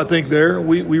slow, I think, there.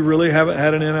 We really haven't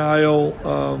had an NIL,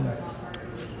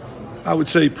 I would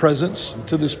say, presence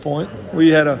to this point. We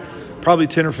had probably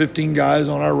 10 or 15 guys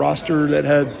on our roster that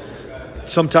had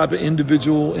some type of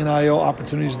individual NIL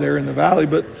opportunities there in the Valley,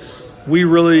 but we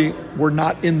really were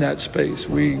not in that space.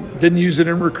 We didn't use it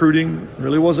in recruiting,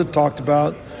 really wasn't talked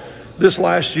about. This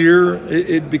last year,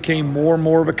 it became more and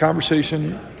more of a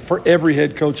conversation for every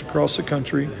head coach across the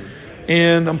country.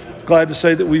 And I'm glad to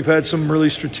say that we've had some really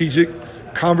strategic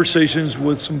conversations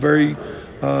with some very,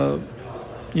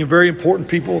 very important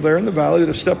people there in the Valley that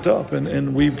have stepped up.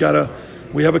 And we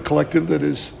have a collective that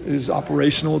is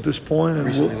operational at this point. And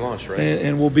recently launched, right?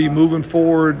 And we'll be moving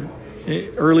forward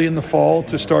early in the fall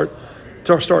to start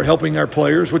helping our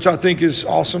players, which I think is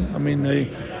awesome. I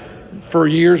mean, for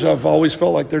years, I've always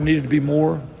felt like there needed to be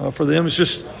more for them. It's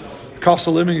just cost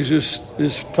of living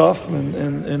is tough,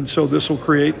 and so this will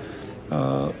create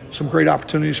some great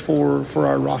opportunities for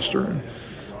our roster. And,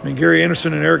 I mean, Gary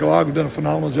Anderson and Eric Logg have done a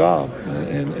phenomenal job,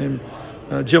 and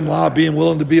Jim Law being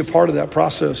willing to be a part of that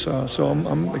process. So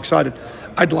I'm excited.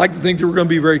 I'd like to think that we're going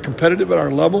to be very competitive at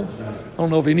our level. I don't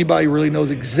know if anybody really knows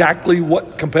exactly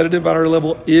what competitive at our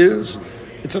level is.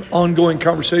 It's an ongoing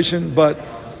conversation, but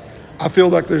I feel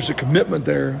like there's a commitment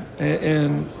there,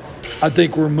 and I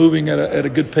think we're moving at a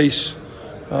good pace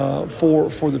for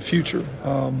the future.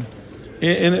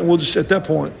 And we'll just, at that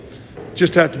point,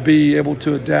 just have to be able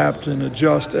to adapt and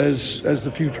adjust as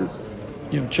the future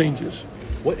changes.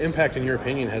 What impact, in your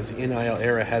opinion, has the NIL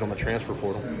era had on the transfer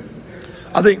portal?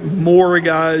 I think more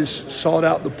guys sought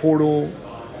out the portal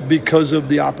because of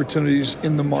the opportunities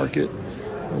in the market.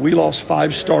 We lost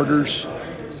 5 starters.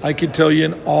 I can tell you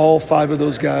in all 5 of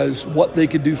those guys what they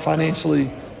could do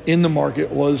financially in the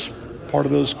market was part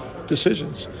of those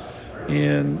decisions.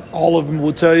 And all of them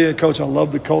will tell you, Coach, I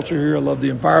love the culture here. I love the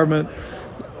environment.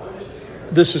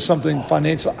 This is something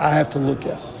financial I have to look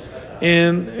at.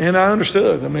 And I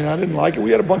understood. I mean, I didn't like it.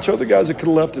 We had a bunch of other guys that could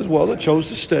have left as well that chose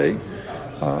to stay.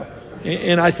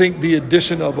 And I think the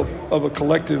addition of a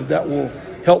collective that will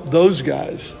help those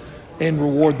guys and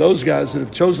reward those guys that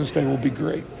have chosen to stay will be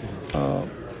great.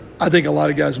 I think a lot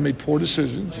of guys made poor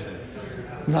decisions.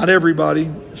 Not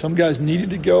everybody. Some guys needed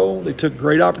to go. They took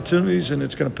great opportunities, and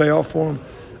it's going to pay off for them.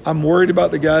 I'm worried about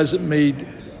the guys that made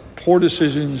poor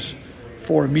decisions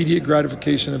for immediate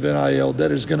gratification of NIL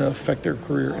that is going to affect their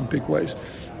career in big ways.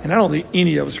 And I don't think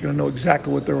any of us are going to know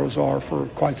exactly what those are for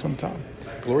quite some time.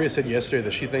 Gloria said yesterday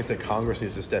that she thinks that Congress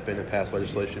needs to step in and pass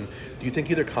legislation. Do you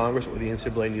think either Congress or the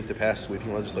NCAA needs to pass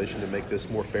sweeping legislation to make this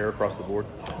more fair across the board?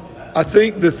 I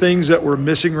think the things that we're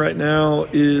missing right now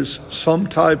is some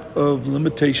type of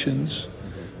limitations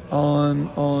on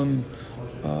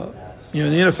in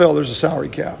the NFL there's a salary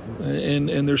cap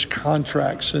and there's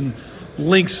contracts and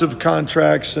lengths of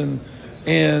contracts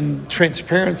and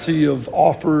transparency of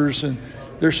offers, and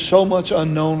there's so much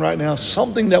unknown right now.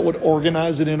 Something that would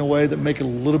organize it in a way that make it a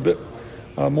little bit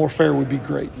more fair would be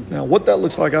great. Now, what that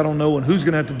looks like, I don't know, and who's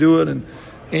going to have to do it,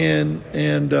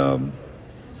 and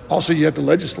also you have to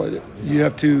legislate it. You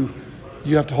have to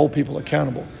hold people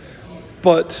accountable.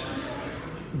 But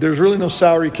there's really no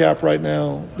salary cap right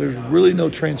now. There's really no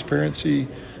transparency.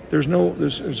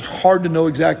 It's hard to know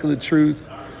exactly the truth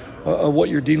of what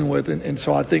you're dealing with, and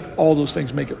so I think all those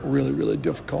things make it really, really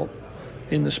difficult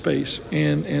in the space.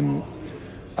 And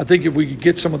I think if we could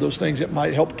get some of those things, it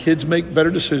might help kids make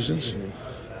better decisions,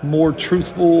 more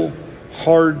truthful,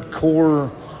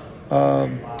 hardcore,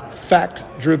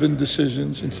 fact-driven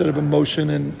decisions instead of emotion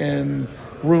and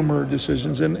rumor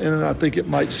decisions. And I think it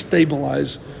might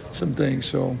stabilize some things.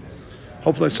 So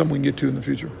hopefully that's something we can get to in the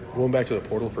future. Going back to the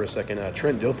portal for a second,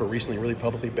 Trent Dilfer recently really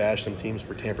publicly bashed some teams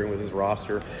for tampering with his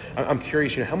roster. I'm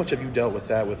curious, how much have you dealt with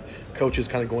that, with coaches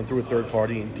kind of going through a third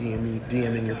party and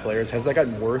DMing your players? Has that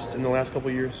gotten worse in the last couple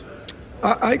of years?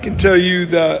 I can tell you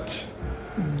that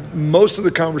most of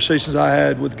the conversations I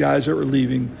had with guys that were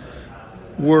leaving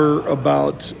were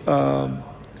about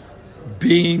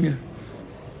being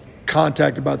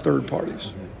contacted by third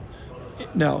parties.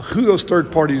 Now, who those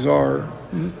third parties are,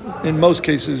 in most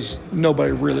cases,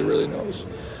 nobody really knows.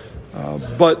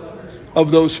 But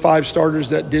of those 5 starters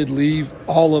that did leave,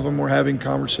 all of them were having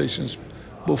conversations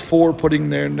before putting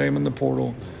their name in the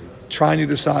portal, trying to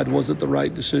decide was it the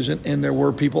right decision, and there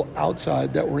were people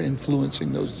outside that were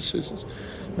influencing those decisions.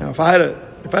 Now, if I had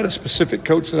a specific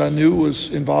coach that I knew was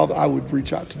involved, I would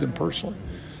reach out to them personally.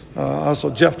 Also,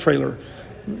 Jeff Traylor,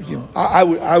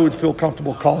 I would feel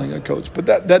comfortable calling a coach, but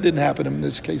that didn't happen in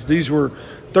this case. These were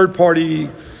third-party,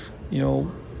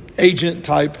 agent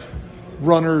type,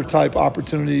 runner type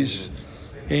opportunities,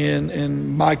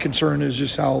 and my concern is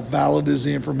just how valid is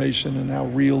the information and how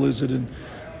real is it and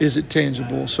is it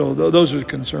tangible. So those are the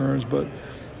concerns, but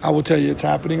I will tell you it's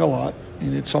happening a lot,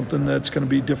 and it's something that's going to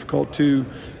be difficult to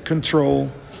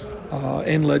control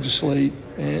and legislate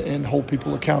and hold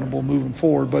people accountable moving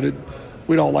forward. But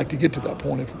we'd all like to get to that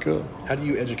point if we could. How do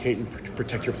you educate and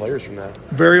protect your players from that?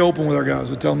 Very open with our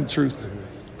guys. I tell them the truth.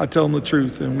 I tell them the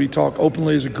truth, and we talk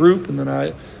openly as a group, and then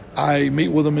I meet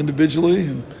with them individually,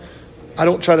 and I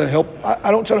don't try to help.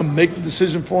 I don't try to make the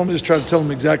decision for them. I just try to tell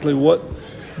them exactly what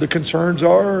the concerns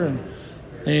are, and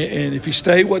if you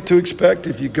stay, what to expect.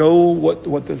 If you go, what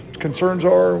the concerns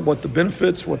are, what the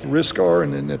benefits, what the risks are,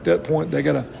 and then at that point they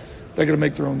gotta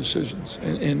make their own decisions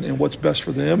and what's best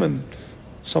for them. And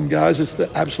some guys, it's the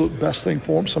absolute best thing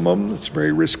for them. Some of them, it's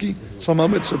very risky. Some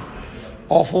of them, it's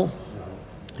awful.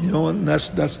 And that's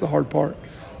the hard part.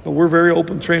 But we're very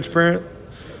open, transparent.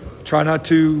 Try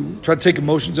to take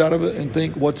emotions out of it and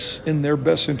think what's in their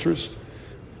best interest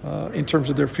in terms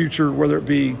of their future, whether it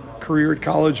be career at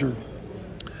college or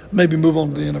maybe move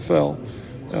on to the NFL,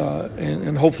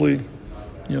 and hopefully,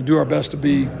 do our best to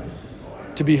be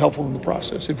helpful in the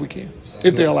process if we can,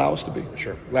 if they allow us to be.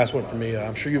 Sure. Last one for me.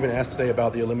 I'm sure you've been asked today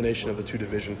about the elimination of the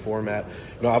 2-division format.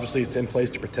 Obviously it's in place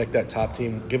to protect that top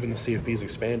team, given the CFP is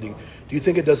expanding. Do you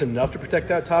think it does enough to protect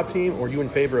that top team, or are you in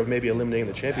favor of maybe eliminating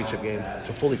the championship game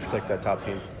to fully protect that top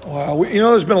team? Well,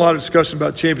 there's been a lot of discussion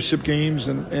about championship games,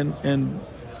 and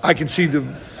I can see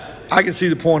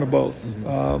the point of both.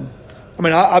 Mm-hmm.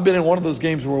 I've been in one of those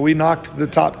games where we knocked the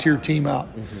top tier team out.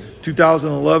 Mm-hmm.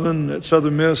 2011 at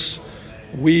Southern Miss.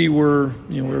 We were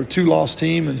a 2-loss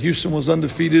team, and Houston was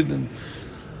undefeated, and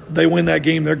they win that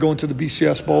game. They're going to the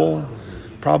BCS Bowl,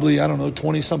 probably,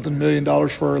 $20-something million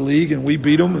for our league, and we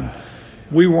beat them, and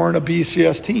we weren't a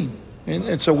BCS team.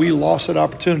 And so we lost that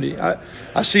opportunity.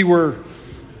 I see where,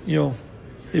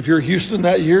 if you're Houston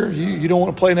that year, you don't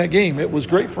want to play in that game. It was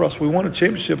great for us. We won a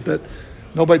championship that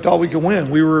nobody thought we could win.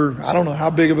 We were, I don't know how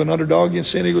big of an underdog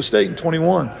against San Diego State in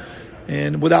 21.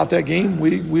 And without that game,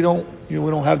 we don't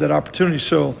have that opportunity.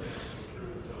 So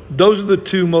those are the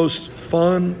 2 most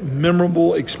fun,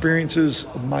 memorable experiences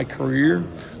of my career.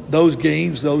 Those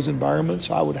games, those environments.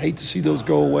 I would hate to see those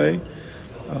go away.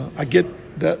 I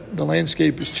get that the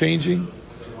landscape is changing.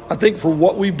 I think for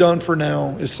what we've done for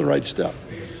now, it's the right step.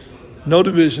 No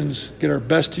divisions, get our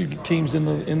best 2 teams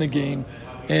in the game,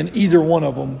 and either one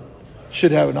of them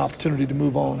should have an opportunity to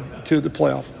move on to the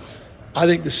playoff. I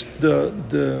think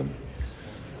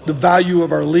the value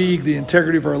of our league, the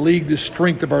integrity of our league, the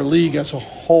strength of our league as a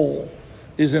whole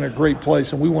is in a great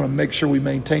place, and we want to make sure we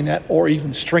maintain that or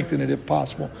even strengthen it if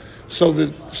possible, so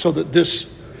that this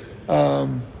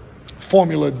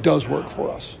formula does work for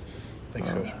us. Thanks,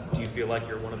 Coach. Do you feel like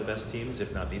you're one of the best teams,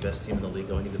 if not the best team in the league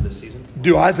going into this season?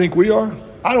 Do I think we are?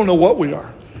 I don't know what we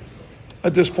are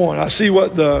at this point. I see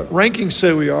what the rankings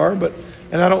say we are,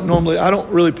 and I don't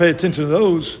really pay attention to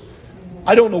those.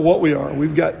 I don't know what we are.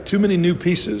 We've got too many new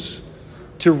pieces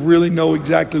to really know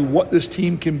exactly what this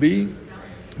team can be.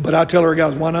 But I tell our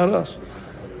guys, why not us?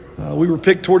 We were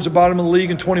picked towards the bottom of the league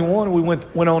in 21, and we went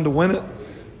on to win it.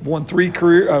 Won 3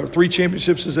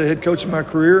 championships as a head coach in my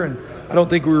career, and I don't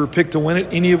think we were picked to win it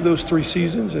any of those 3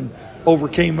 seasons, and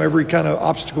overcame every kind of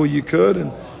obstacle you could.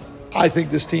 And I think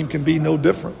this team can be no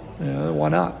different. Why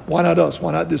not? Why not us?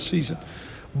 Why not this season?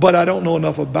 But I don't know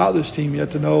enough about this team yet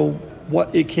to know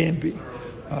what it can be.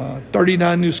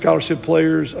 39 new scholarship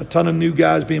players, a ton of new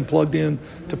guys being plugged in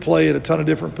to play at a ton of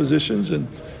different positions, and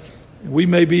we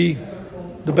may be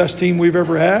the best team we've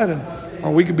ever had,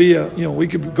 or we could be we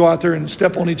could go out there and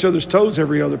step on each other's toes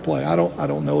every other play. I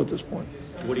don't know at this point.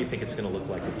 What do you think it's going to look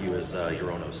like with you as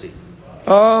your own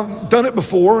OC? Done it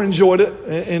before, enjoyed it,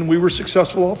 and we were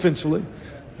successful offensively.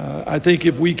 I think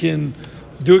if we can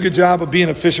do a good job of being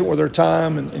efficient with our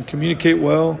time and communicate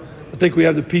well, I think we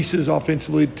have the pieces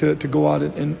offensively to go out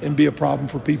and be a problem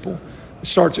for people. It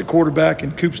starts at quarterback,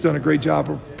 and Coop's done a great job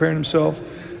of preparing himself.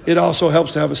 It also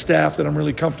helps to have a staff that I'm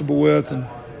really comfortable with, and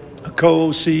a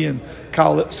co-OC and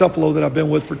Kyle Cephalo that I've been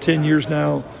with for 10 years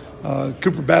now,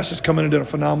 Cooper Bassett's come in and done a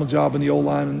phenomenal job in the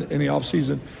O-line in the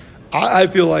offseason. I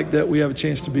feel like that we have a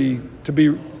chance to be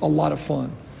a lot of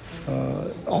fun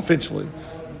offensively.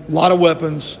 A lot of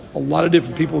weapons, a lot of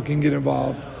different people can get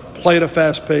involved, play at a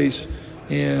fast pace,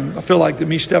 and I feel like that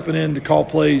me stepping in to call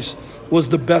plays was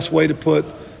the best way to put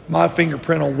my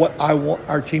fingerprint on what I want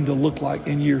our team to look like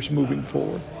in years moving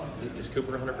forward. Is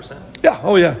Cooper 100%? Yeah,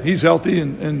 oh yeah, he's healthy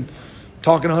and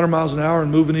talking 100 miles an hour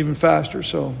and moving even faster.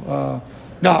 So,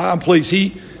 no, I'm pleased.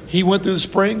 He went through the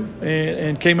spring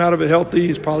and came out of it healthy.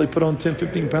 He's probably put on 10,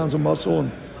 15 pounds of muscle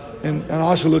and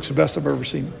honestly looks the best I've ever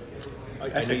seen him.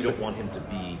 I know you don't want him to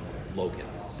be Logan,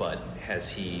 but has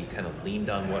he kind of leaned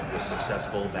on what was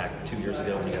successful back 2 years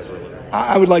ago when you guys were little?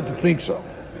 I would like to think so.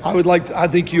 I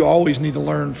think you always need to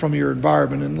learn from your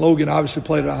environment, and Logan obviously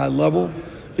played at a high level,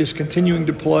 is continuing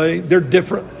to play. They're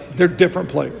different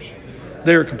players.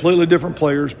 They are completely different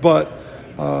players, but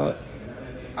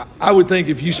I would think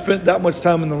if you spent that much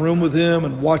time in the room with him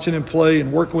and watching him play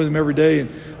and working with him every day and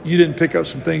you didn't pick up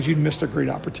some things, you'd missed a great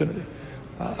opportunity.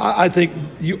 I think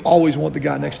you always want the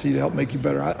guy next to you to help make you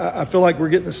better. I feel like we're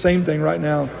getting the same thing right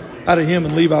now out of him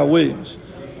and Levi Williams.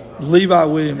 Levi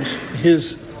Williams,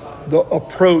 the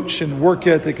approach and work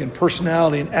ethic and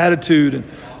personality and attitude and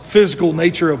physical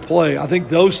nature of play, I think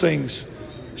those things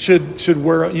should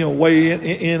weigh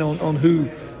in on who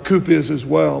Coop is as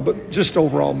well. But just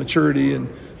overall maturity and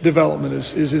development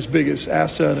is his biggest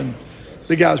asset, and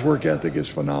the guy's work ethic is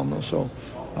phenomenal. So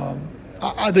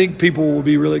I think people will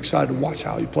be really excited to watch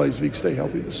how he plays if he can stay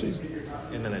healthy this season.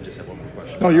 And then I just have one more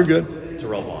question. Oh, you're good.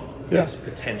 Terrell Vaughn. Yeah. His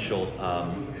potential.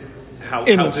 How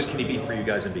good can he be for you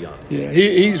guys and beyond? Yeah,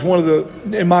 he's one of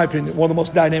the, in my opinion, one of the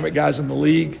most dynamic guys in the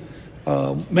league.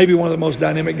 Maybe one of the most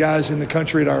dynamic guys in the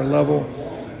country at our level.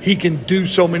 He can do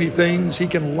so many things. He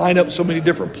can line up so many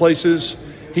different places.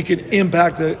 He can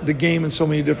impact the game in so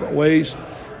many different ways.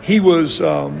 He was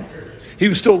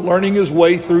still learning his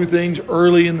way through things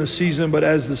early in the season, but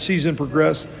as the season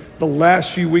progressed, the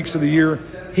last few weeks of the year,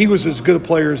 he was as good a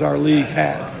player as our league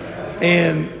had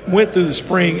and went through the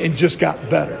spring and just got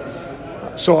better.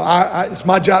 So it's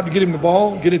my job to get him the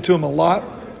ball, get it to him a lot,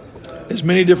 as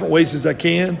many different ways as I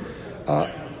can.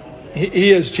 He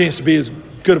has a chance to be as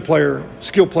good a player,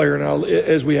 skilled player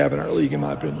as we have in our league, in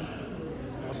my opinion.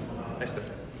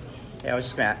 Yeah, I was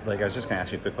just going to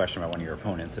ask you a quick question about one of your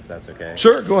opponents, if that's okay.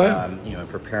 Sure, go ahead. In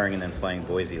preparing and then playing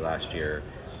Boise last year,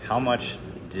 how much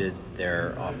did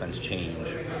their offense change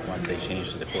once they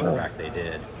changed to the quarterback they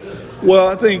did? Well,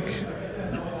 I think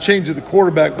change of the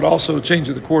quarterback, but also change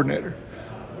of the coordinator.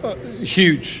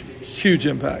 Huge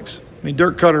impacts. I mean,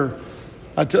 Dirk Cutter,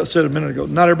 said a minute ago,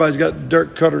 not everybody's got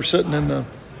Dirk Cutter sitting in the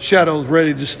shadows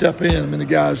ready to step in. I mean, the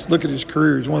guy's, look at his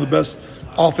career. He's one of the best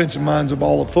offensive minds of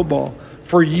all of football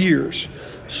for years.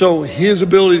 So his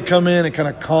ability to come in and kind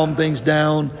of calm things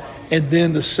down and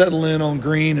then to settle in on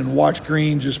Green and watch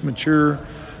Green just mature,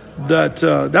 that's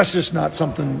just not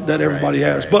something that everybody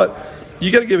has. But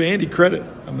you got to give Andy credit.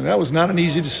 I mean, that was not an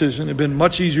easy decision. It'd been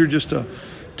much easier just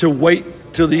to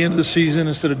wait till the end of the season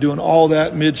instead of doing all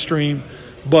that midstream.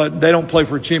 But they don't play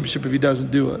for a championship if he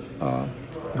doesn't do it.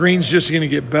 Green's just going to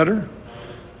get better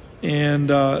and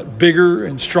bigger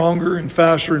and stronger and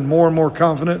faster and more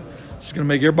confident. It's going to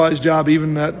make everybody's job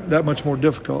even that much more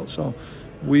difficult. So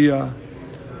we'll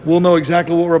know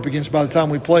exactly what we're up against by the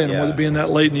time we play him, with it being that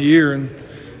late in the year. And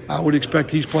I would expect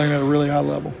he's playing at a really high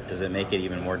level. Does it make it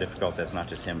even more difficult that's not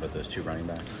just him but those two running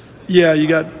backs? Yeah, you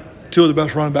got two of the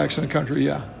best running backs in the country,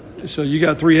 yeah. So you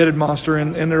got a three-headed monster,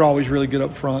 and they're always really good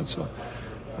up front. So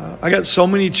I got so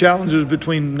many challenges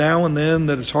between now and then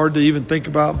that it's hard to even think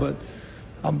about, but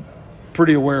I'm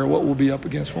pretty aware of what we'll be up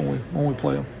against when we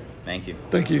play them. Thank you.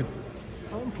 Thank you.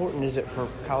 How important is it for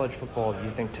college football, do you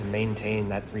think, to maintain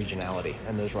that regionality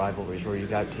and those rivalries where you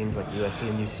got teams like USC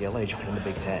and UCLA joining the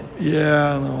Big Ten?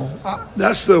 Yeah, I know.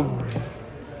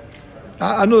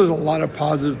 I know there's a lot of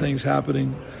positive things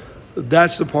happening.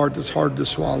 That's the part that's hard to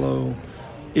swallow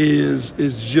is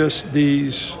just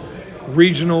these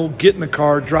regional, get in the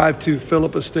car, drive to, fill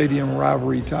up a stadium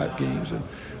rivalry type games. And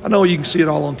I know you can see it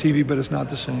all on TV, but it's not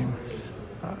the same.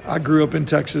 I grew up in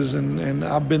Texas, and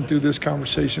I've been through this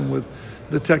conversation with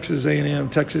the Texas A&M,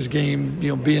 Texas game,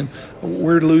 being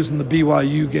we're losing the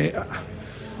BYU game.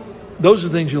 Those are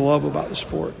things you love about the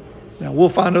sport. Now, we'll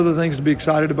find other things to be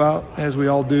excited about, as we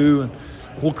all do, and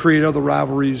we'll create other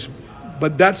rivalries.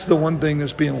 But that's the one thing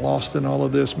that's being lost in all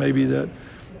of this, maybe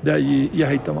that you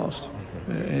hate the most.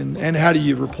 And how do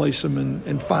you replace them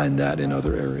and find that in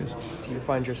other areas? Do you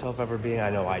find yourself ever being, I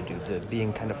know I do,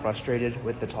 being kind of frustrated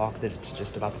with the talk that it's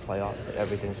just about the playoff, that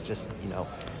everything's just,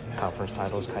 conference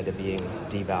titles kind of being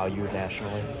devalued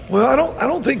nationally? Well, I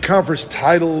don't think conference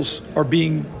titles are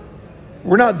being.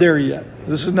 We're not there yet.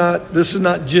 This is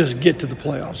not just get to the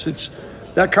playoffs. It's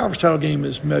that conference title game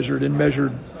is measured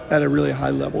at a really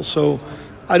high level. So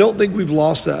I don't think we've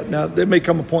lost that. Now there may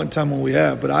come a point in time when we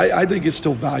have, but I think it's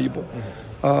still valuable.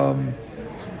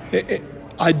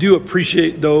 I do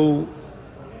appreciate though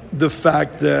the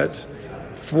fact that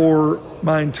for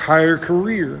my entire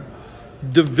career,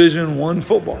 Division I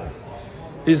football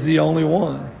is the only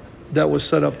one that was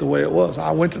set up the way it was.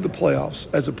 I went to the playoffs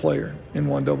as a player in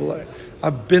 1AA.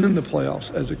 I've been in the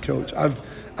playoffs as a coach. I've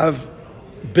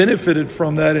benefited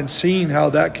from that and seen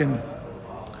how that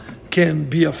can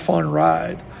be a fun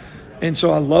ride. And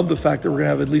so I love the fact that we're going to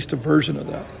have at least a version of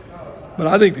that. But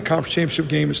I think the conference championship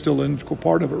game is still an integral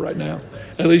part of it right now,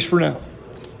 at least for now.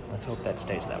 Let's hope that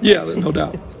stays that way. Yeah, no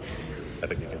doubt. I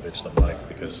think you can ditch the mic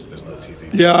because there's no TV.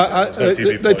 Yeah,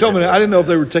 they told me that. I didn't know if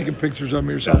they were taking pictures of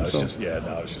me or something. No, it's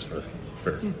just for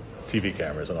TV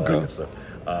cameras and all that good stuff.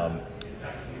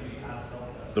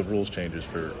 The rules changes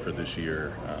for this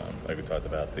year, like we talked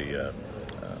about, the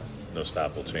no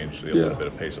stop will change a little bit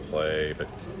of pace of play. But,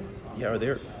 are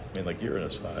there – I mean, like you're in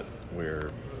a spot where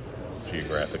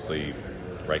geographically,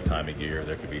 right time of year,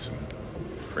 there could be some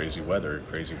crazy weather,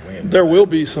 crazy wind. There will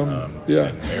be some,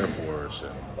 And Air Force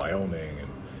and Wyoming, and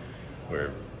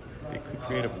where it could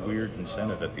create a weird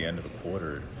incentive at the end of a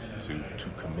quarter to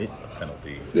commit a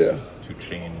penalty, to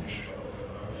change.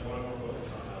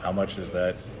 How much is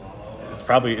that? It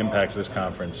probably impacts this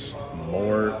conference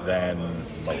more than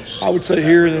most. I would say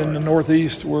here in the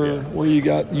Northeast, where you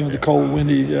got the cold,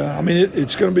 windy. Yeah, I mean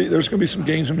it's going to be there's going to be some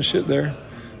gamesmanship there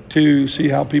to see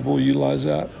how people utilize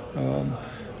that.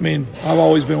 I mean, I've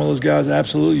always been one of those guys that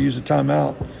absolutely use a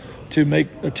timeout to make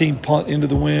a team punt into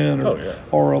the wind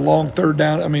or a long third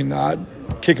down. I mean, I'd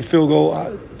kick a field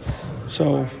goal.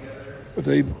 So if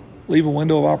they leave a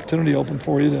window of opportunity open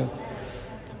for you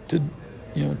to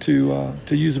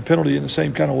use a penalty in the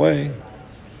same kind of way,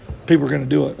 people are going to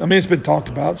do it. I mean, it's been talked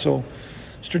about. So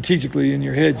strategically in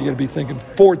your head, you got to be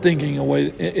forward thinking a way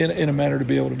in a manner to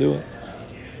be able to do it.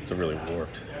 It's a really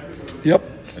warped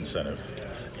incentive.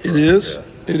 It is. Yeah.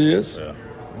 It is. Yeah.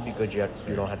 It'd be good you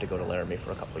don't have to go to Laramie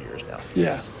for a couple of years now.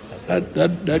 Yeah.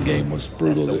 That game was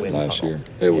brutal last year.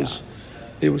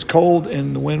 It was cold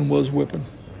and the wind was whipping.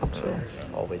 So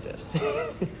always is.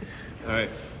 All right,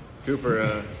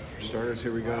 Cooper. For starters,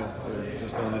 here we go. We're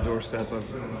just on the doorstep of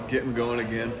getting going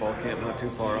again. Fall camp not too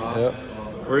far off. Yep.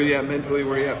 Where are you at mentally?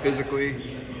 Where are you at physically?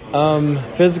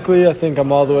 Physically, I think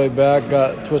I'm all the way back.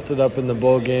 Got twisted up in the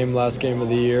bowl game, last game of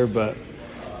the year, but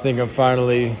I think I'm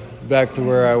finally back to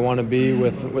where I want to be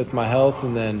with my health.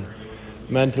 And then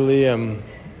mentally,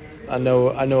 I know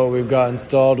what we've got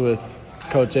installed with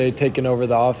Coach A taking over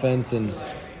the offense, and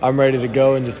I'm ready to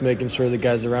go and just making sure the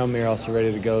guys around me are also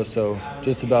ready to go. So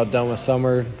just about done with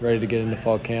summer, ready to get into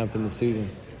fall camp in the season.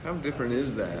 How different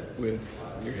is that with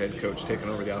your head coach taking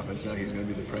over the offense? Now he's going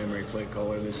to be the primary play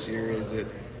caller this year. Is it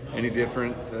any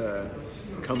different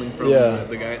coming from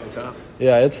the guy at the top?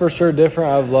 Yeah, it's for sure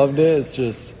different. I've loved it. It's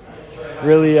just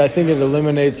really, I think it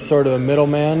eliminates sort of a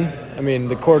middleman. I mean,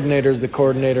 the coordinator's the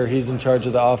coordinator. He's in charge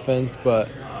of the offense, but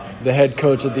the head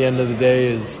coach at the end of the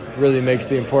day really makes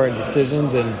the important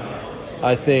decisions. And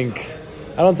I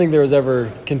don't think there was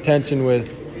ever contention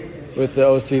with the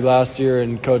OC last year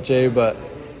and Coach A, but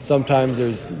sometimes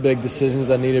there's big decisions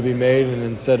that need to be made, and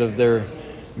instead of there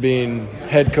being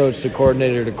head coach to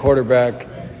coordinator to quarterback,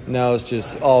 now it's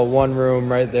just all one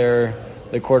room right there.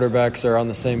 The quarterbacks are on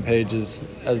the same page as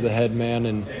the head man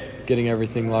and getting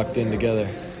everything locked in together.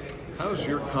 How's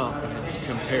your confidence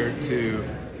compared to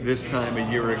this time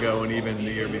a year ago and even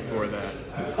the year before that?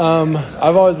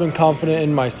 I've always been confident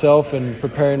in myself and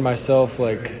preparing myself.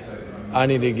 Like, I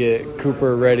need to get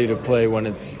Cooper ready to play when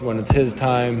it's his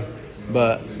time.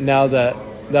 But now that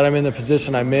I'm in the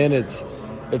position I'm in,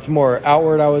 it's more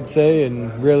outward, I would say,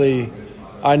 and really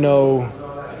I know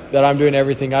that I'm doing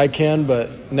everything I can.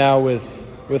 But now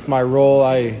with my role,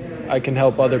 I can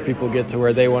help other people get to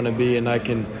where they want to be, and I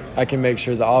can make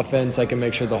sure the offense, I can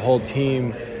make sure the whole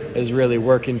team is really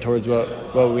working towards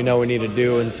what we know we need to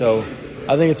do. And so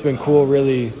I think it's been cool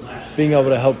really being able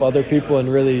to help other people and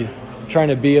really trying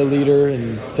to be a leader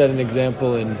and set an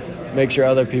example and make sure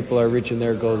other people are reaching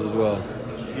their goals as well.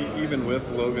 Even with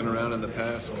Logan around in the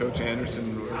past, Coach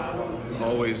Anderson was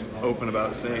always open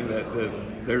about saying that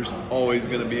there's always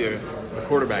going to be a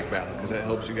quarterback battle because that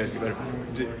helps you guys get better.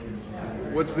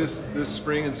 What's this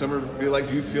spring and summer be like?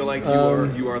 Do you feel like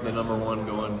you are the number one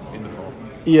going into fall?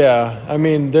 Yeah, I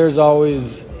mean, there's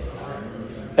always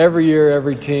every year,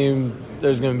 every team.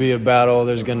 There's going to be a battle.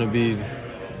 There's going to be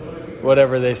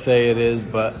whatever they say it is,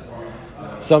 but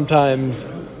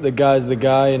sometimes the guy's the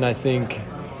guy, and I think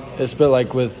it's been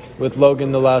like with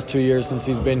Logan the last 2 years since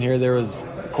he's been here, there was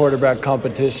quarterback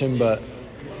competition, but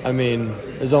I mean,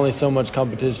 there's only so much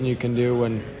competition you can do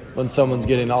when someone's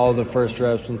getting all the first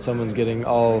reps and someone's getting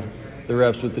all the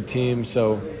reps with the team.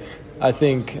 So I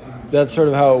think that's sort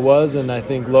of how it was, and I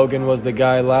think Logan was the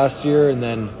guy last year, and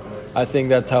then I think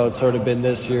that's how it's sort of been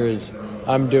this year is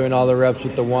I'm doing all the reps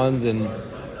with the ones, and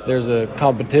there's a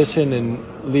competition, and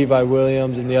Levi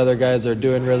Williams and the other guys are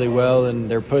doing really well, and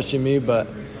they're pushing me, but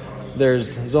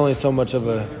there's only so much of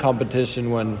a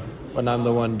competition when I'm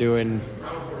the one doing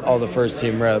all the first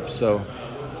team reps. So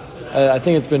I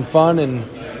think it's been fun, and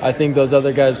I think those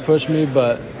other guys push me,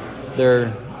 but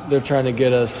they're trying to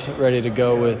get us ready to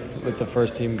go with the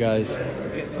first team guys.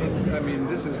 I mean,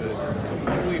 this is a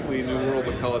completely new world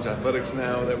of college athletics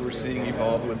now that we're seeing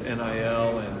evolve with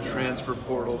NIL and transfer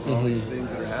portals and all these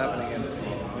things that are happening.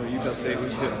 And Utah State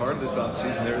was hit hard this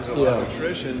offseason. There's a lot of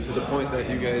attrition to the point that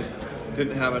you guys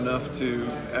didn't have enough to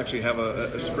actually have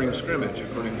a spring scrimmage,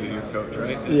 according to your coach,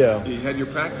 right? And you had your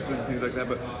practices and things like that,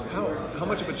 but how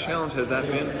much of a challenge has that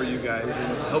been for you guys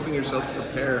in helping yourselves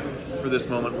prepare for this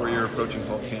moment where you're approaching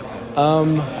fall camp?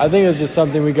 I think it's just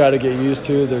something we got to get used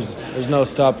to. There's no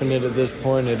stopping it at this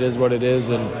point. It is what it is,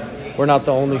 and we're not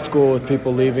the only school with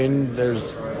people leaving.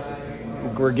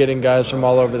 We're getting guys from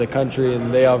all over the country,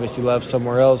 and they obviously left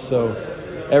somewhere else, so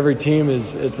every team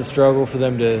it's a struggle for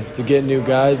them to get new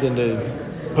guys and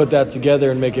to put that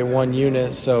together and make it one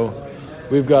unit. So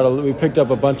we picked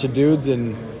up a bunch of dudes,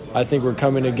 and I think we're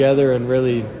coming together and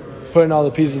really putting all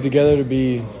the pieces together to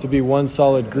be one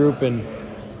solid group. And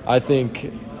I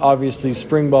think obviously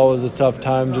spring ball was a tough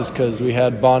time just because we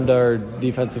had Bonda, our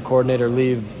defensive coordinator,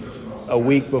 leave a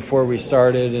week before we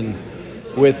started, and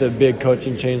with a big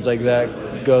coaching change like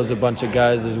that goes a bunch of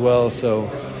guys as well. So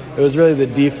it was really the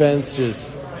defense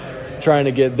just trying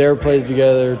to get their plays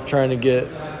together, trying to get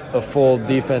a full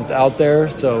defense out there.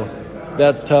 So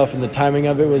that's tough, and the timing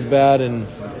of it was bad, and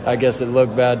I guess it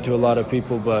looked bad to a lot of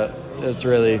people, but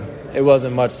it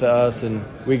wasn't much to us, and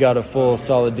we got a full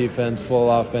solid defense,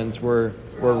 full offense. We're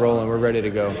rolling. We're ready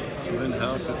to go. So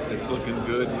in-house, it's looking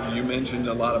good. You mentioned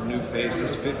a lot of new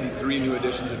faces, 53 new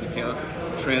additions if you count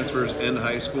transfers and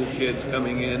high school kids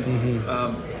coming in.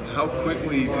 How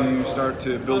quickly do you start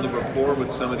to build a rapport with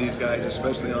some of these guys,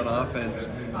 especially on offense,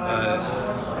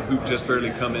 who just barely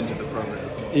come into the program?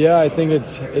 Yeah, I think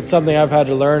it's something I've had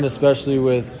to learn, especially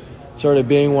with sort of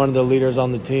being one of the leaders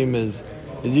on the team, is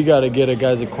you got to get a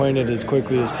guys acquainted as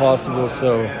quickly as possible.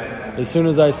 So as soon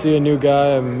as I see a new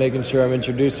guy, I'm making sure I'm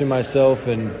introducing myself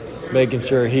and making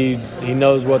sure he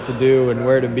knows what to do and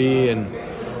where to be. And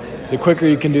the quicker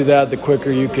you can do that, the quicker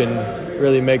you can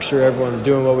really make sure everyone's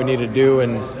doing what we need to do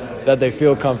and that they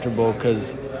feel comfortable,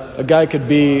 because a guy could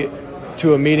be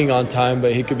to a meeting on time,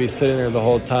 but he could be sitting there the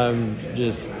whole time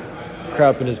just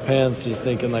crapping his pants, just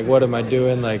thinking, like, what am I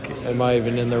doing? Like, am I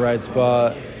even in the right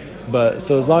spot? But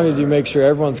so as long as you make sure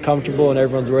everyone's comfortable and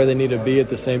everyone's where they need to be at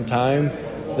the same time,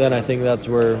 then I think that's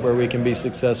where we can be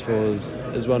successful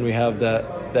is when we have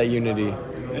that unity.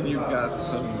 And you've got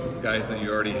some guys that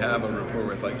you already have a rapport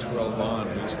with, like Terrell Vaughn,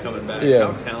 who's coming back.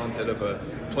 Yeah. How talented of a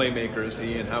playmaker is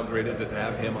he, and how great is it to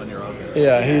have him on your offense?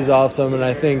 Yeah, he's awesome, and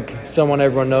I think someone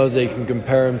everyone knows that you can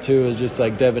compare him to is just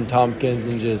like Devin Tompkins,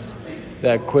 and just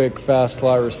that quick, fast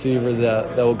slot receiver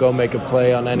that will go make a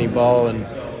play on any ball. And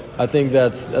I think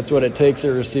that's what it takes at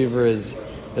receiver is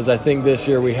I think this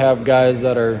year we have guys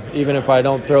that are, even if I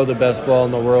don't throw the best ball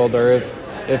in the world, or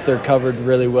if they're covered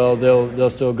really well, they'll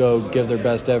still go give their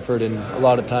best effort, and a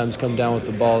lot of times come down with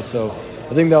the ball. So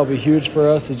I think that'll be huge for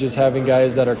us, is just having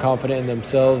guys that are confident in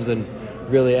themselves, and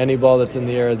really any ball that's in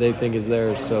the air they think is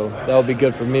theirs. So that'll be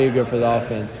good for me, good for the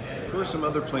offense. Who are some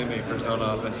other playmakers on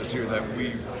offense this year that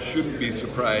we shouldn't be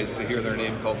surprised to hear their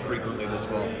name called frequently this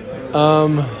fall?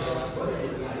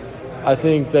 I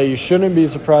think that you shouldn't be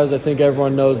surprised. I think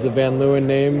everyone knows the Van Leeuwen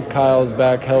name. Kyle's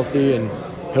back healthy, and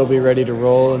he'll be ready to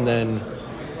roll. And then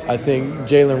I think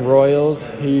Jalen Royals,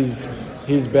 he's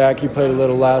back. He played a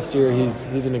little last year. He's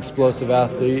an explosive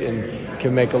athlete and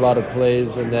can make a lot of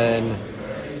plays. And then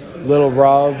little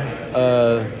Rob,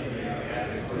 I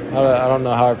don't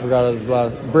know how I forgot his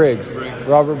last, Briggs.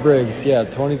 Robert Briggs, yeah,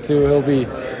 22. I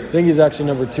think he's actually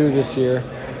number 2 this year.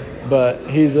 But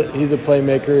he's a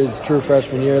playmaker. His true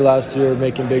freshman year last year,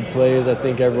 making big plays. I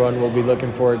think everyone will be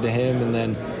looking forward to him. And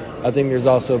then I think there's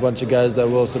also a bunch of guys that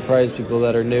will surprise people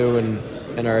that are new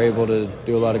and are able to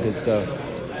do a lot of good stuff.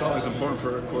 It's always important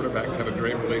for a quarterback to have a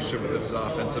great relationship with his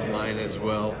offensive line as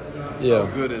well. Yeah.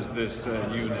 How good is this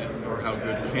unit, or how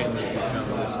good can they become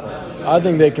this fall? I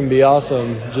think they can be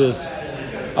awesome. Just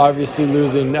obviously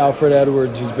losing Alfred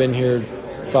Edwards, who's been here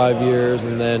 5 years,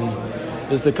 and then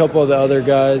just a couple of the other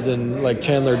guys, and like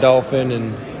Chandler Dolphin,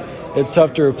 and it's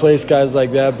tough to replace guys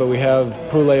like that, but we have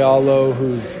Pule Alo,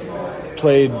 who's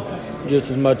played just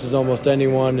as much as almost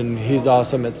anyone, and he's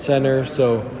awesome at center,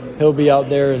 so he'll be out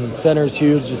there, and center's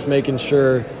huge, just making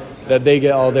sure that they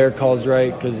get all their calls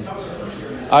right, because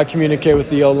I communicate with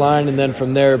the O-line, and then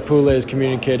from there, Pule is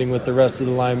communicating with the rest of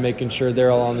the line, making sure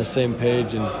they're all on the same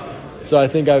page. And so I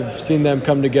think I've seen them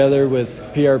come together with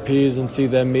PRPs and see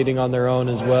them meeting on their own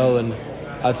as well. And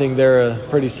I think they're a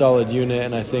pretty solid unit,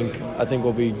 and I think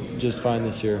we'll be just fine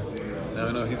this year. Now,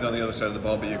 I know he's on the other side of the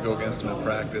ball, but you go against him in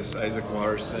practice. Isaac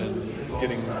Larson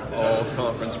getting all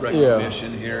conference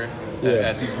recognition here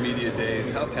at these media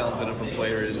days. How talented of a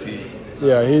player is he?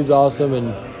 Yeah, he's awesome,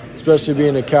 and especially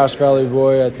being a Cache Valley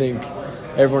boy, I think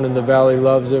everyone in the Valley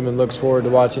loves him and looks forward to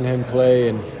watching him play,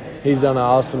 and he's done an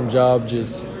awesome job.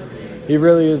 He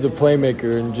really is a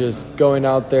playmaker, and just going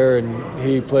out there, and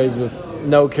he plays with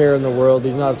no care in the world.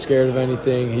 He's not scared of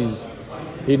anything.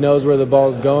 He knows where the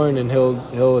ball's going, and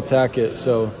he'll attack it.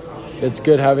 So it's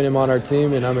good having him on our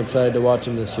team, and I'm excited to watch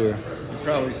him this year. You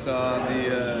probably saw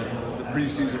the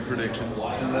preseason predictions,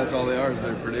 and that's all they are, is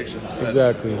their predictions. But,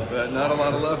 exactly. But not a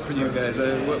lot of love for you guys.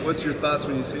 What's your thoughts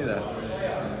when you see that?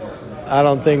 I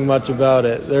don't think much about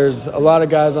it. There's a lot of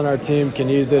guys on our team can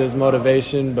use it as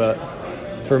motivation, but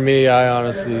for me, I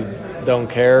honestly don't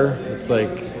care. It's like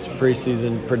it's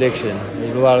preseason prediction.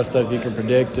 There's a lot of stuff you can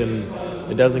predict, and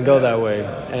it doesn't go that way.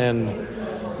 And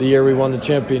the year we won the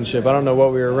championship, I don't know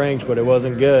what we were ranked, but it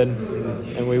wasn't good,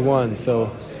 and we won.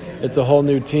 So it's a whole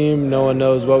new team. No one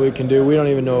knows what we can do. We don't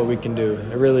even know what we can do.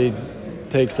 It really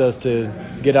takes us to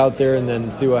get out there and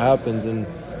then see what happens, and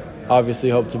obviously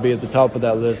hope to be at the top of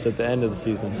that list at the end of the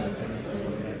season.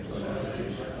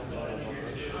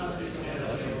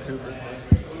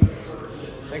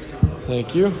 Thanks.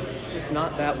 Thank you. If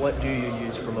not that, what do you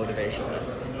use for motivation?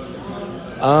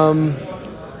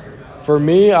 For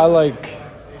me, I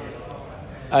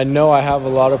know I have a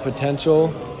lot of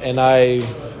potential, and I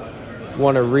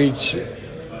want to reach,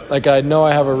 I know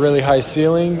I have a really high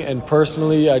ceiling, and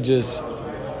personally I just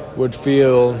would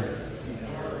feel,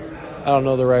 I don't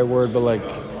know the right word, but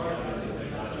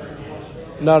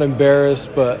not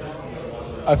embarrassed, but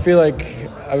I feel like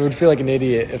I would feel like an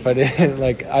idiot if I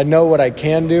didn't. I know what I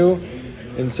can do,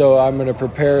 and so I'm going to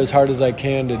prepare as hard as I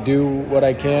can to do what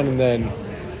I can, and then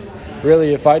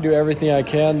really if I do everything I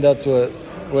can, that's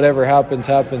whatever happens,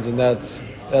 and that's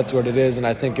what it is, and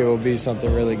I think it will be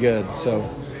something really good. So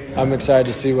I'm excited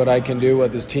to see what I can do,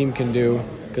 what this team can do,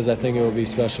 because I think it will be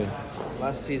special.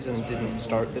 Last season didn't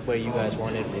start the way you guys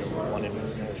wanted. You wanted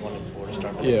 1-4 to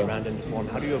start the round in form.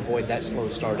 How do you avoid that slow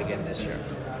start again this year?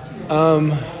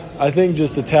 I think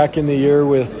just attacking the year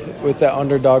with that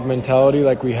underdog mentality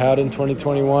like we had in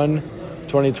 2021.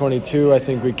 2022, I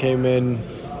think we came in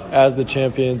as the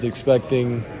champions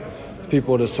expecting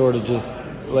people to sort of just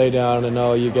lay down and,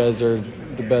 oh, you guys are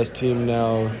the best team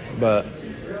now. But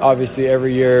obviously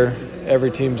every year,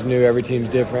 every team's new, every team's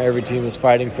different, every team is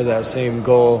fighting for that same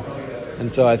goal.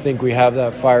 And so I think we have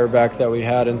that fire back that we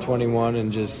had in 21,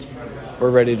 and just we're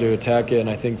ready to attack it, and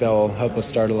I think that will help us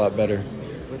start a lot better.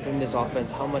 Within this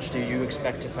offense, how much do you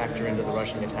expect to factor into the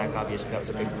rushing attack? Obviously, that was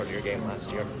a big part of your game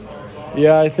last year.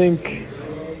 Yeah, I think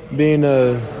being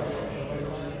a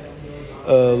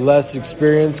less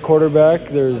experienced quarterback,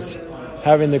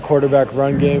 having the quarterback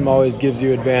run game always gives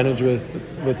you advantage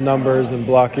with numbers and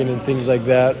blocking and things like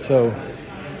that. So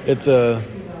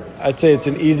I'd say it's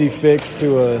an easy fix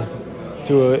to a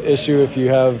issue if you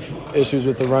have issues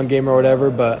with the run game or whatever.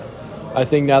 But I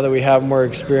think now that we have more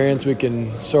experience, we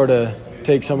can sort of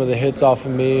take some of the hits off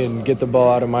of me and get the ball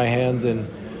out of my hands. And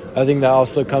I think that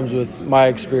also comes with my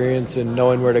experience and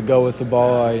knowing where to go with the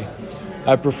ball.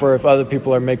 I prefer if other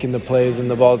people are making the plays and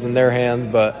the ball's in their hands,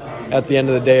 but at the end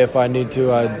of the day, if I need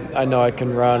to, I know I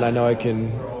can run, I know I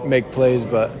can make plays,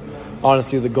 but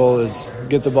honestly the goal is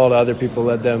get the ball to other people,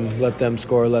 let them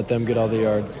score, let them get all the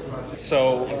yards.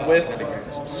 So with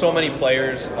so many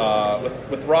players,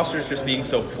 with rosters just being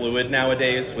so fluid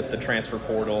nowadays with the transfer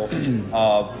portal,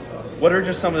 what are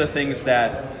just some of the things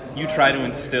that you try to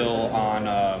instill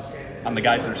on the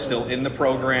guys that are still in the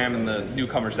program and the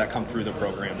newcomers that come through the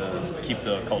program to keep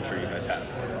the culture you guys have?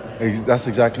 That's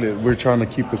exactly it. We're trying to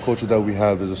keep the culture that we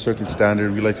have. There's a certain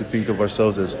standard. We like to think of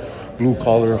ourselves as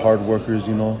blue-collar, hard workers,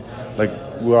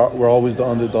 we're always the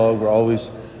underdog. We're always,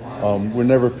 we're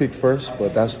never picked first,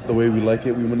 but that's the way we like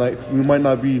it. We might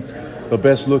not be the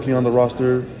best looking on the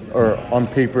roster or on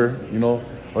paper,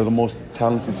 or the most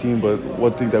talented team, but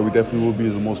one thing that we definitely will be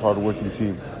is the most hard-working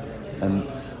team. And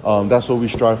that's what we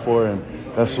strive for, and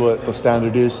that's what the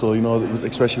standard is. So,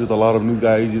 especially with a lot of new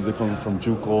guys either coming from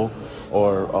JUCO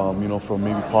or, from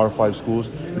maybe Power 5 schools,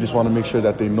 we just want to make sure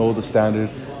that they know the standard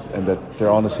and that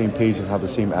they're on the same page and have the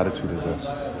same attitude as us.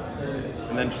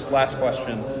 And then just last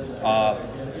question.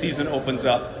 Season opens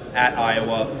up at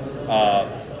Iowa.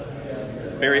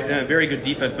 Very good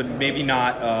defense, but maybe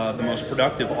not the most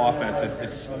productive offense.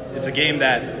 It's a game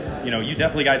that you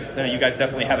guys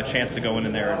definitely have a chance to go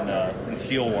in there and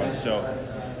steal one. So,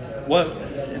 what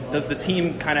does the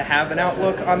team kind of have an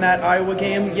outlook on that Iowa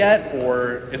game yet,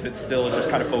 or is it still just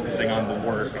kind of focusing on the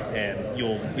work and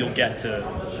you'll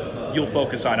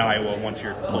focus on Iowa once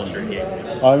you're closer to games?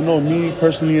 I know me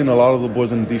personally and a lot of the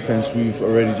boys on the defense, we've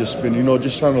already just been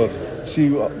just trying to see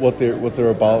what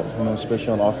they're about,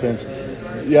 especially on offense.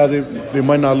 Yeah, they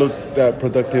might not look that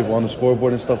productive on the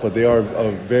scoreboard and stuff, but they are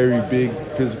a very big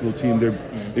physical team.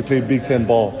 They play Big Ten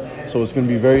ball, so it's going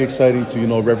to be very exciting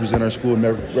to represent our school and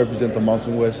represent the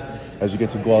Mountain West as you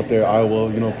get to go out there,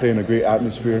 Iowa, play in a great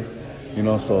atmosphere,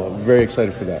 so I'm very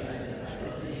excited for that.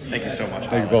 Thank you so much.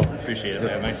 Thank you, bro. Appreciate it,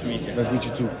 man. Nice to meet you. Nice to meet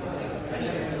you too.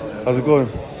 How's it going,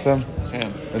 Sam?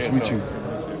 Sam. Nice to meet you.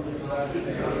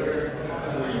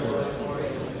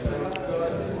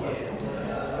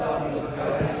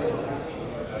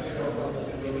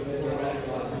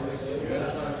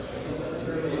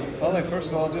 Well,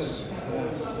 first of all, just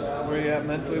where you at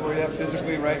mentally, where you at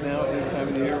physically right now at this time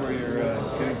of the year, where you're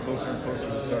getting closer and closer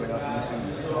to starting off the new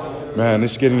season? Man,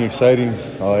 it's getting exciting.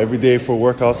 Every day for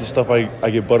workouts and stuff, I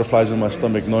get butterflies in my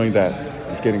stomach knowing that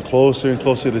it's getting closer and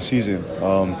closer to the season.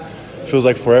 It feels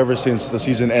like forever since the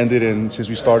season ended and since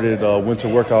we started winter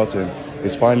workouts, and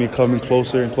it's finally coming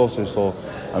closer and closer. So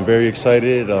I'm very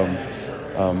excited.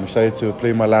 I'm excited to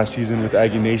play my last season with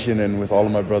Aggie Nation and with all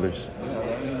of my brothers.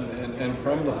 And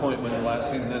from the point when the last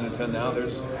season ended to now,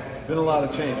 there's been a lot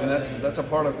of change, and that's a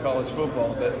part of college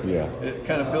football. But it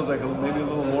kind of feels like maybe a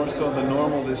little more so than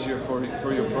normal this year for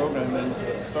your program. And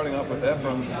starting off with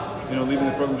Ephraim, leaving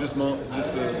the program just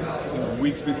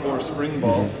weeks before spring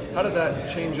ball. Mm-hmm. How did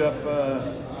that change up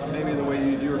maybe the way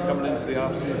you were coming into the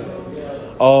off season?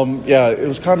 It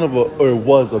was it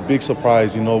was a big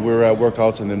surprise. We were at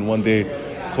workouts, and then one day,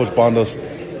 Coach Bondas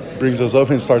brings us up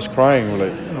and starts crying. We're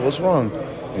like, what's wrong?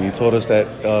 And he told us that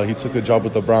he took a job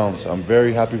with the Browns. I'm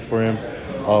very happy for him.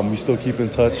 We still keep in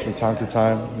touch from time to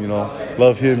time.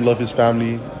 Love him, love his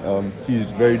family.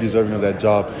 He's very deserving of that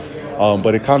job.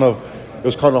 But it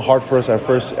was kind of hard for us at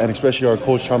first, and especially our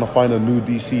coach trying to find a new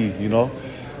DC.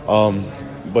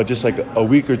 But just like a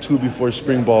week or two before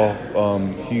spring ball,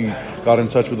 he got in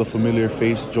touch with a familiar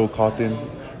face, Joe Cotton.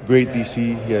 Great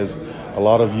DC. He has a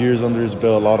lot of years under his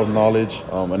belt, a lot of knowledge,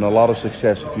 and a lot of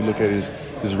success if you look at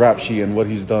his rap sheet and what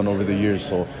he's done over the years.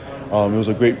 So it was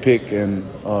a great pick, and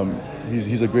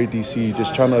he's a great DC,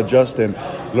 just trying to adjust and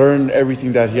learn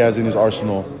everything that he has in his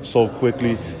arsenal so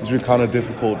quickly. It's been kind of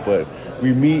difficult, but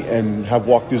we meet and have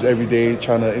walkthroughs every day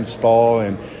trying to install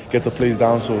and get the plays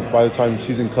down, so by the time the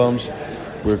season comes,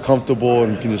 we're comfortable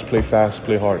and we can just play fast,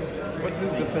 play hard. What's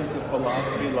his defensive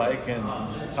philosophy like, and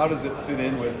how does it fit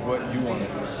in with what you want to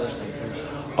do personally too?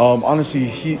 Honestly,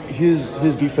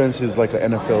 his defense is like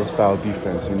an NFL-style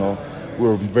defense,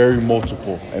 We're very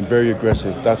multiple and very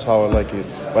aggressive. That's how I like it.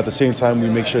 But at the same time, we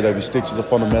make sure that we stick to the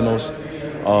fundamentals.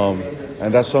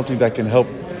 And that's something that can help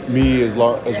me as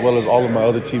well as all of my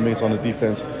other teammates on the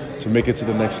defense to make it to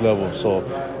the next level. So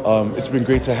it's been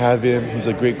great to have him. He's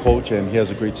a great coach, and he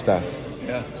has a great staff.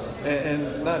 Yeah,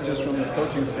 and not just from the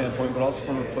coaching standpoint, but also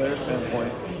from a player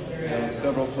standpoint.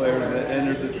 Several players that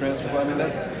entered the transfer. I mean,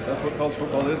 that's what college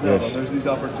football is now. Yes. There's these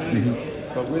opportunities,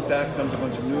 but with that comes a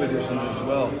bunch of new additions as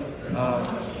well.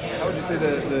 How would you say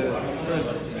the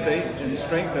current state and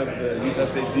strength of the Utah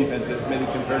State defense is, maybe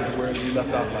compared to where you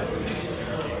left off last year?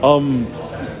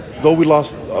 Though we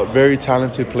lost very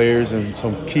talented players and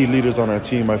some key leaders on our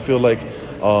team, I feel like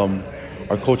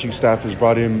our coaching staff has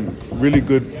brought in really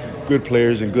good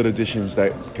players and good additions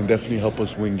that can definitely help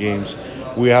us win games.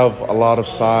 We have a lot of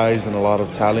size and a lot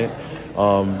of talent.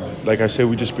 Like I said,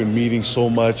 we've just been meeting so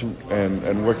much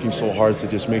and working so hard to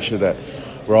just make sure that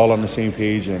we're all on the same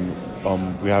page and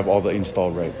we have all the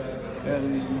install right.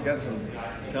 And you've got some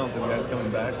talented guys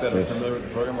coming back that are familiar with the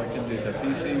program, like MJ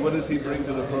Tafisi. What does he bring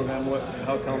to the program?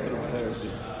 How talented of a player is he?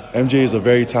 MJ is a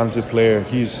very talented player.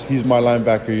 He's my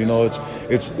linebacker.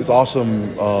 It's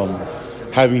awesome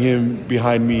having him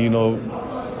behind me.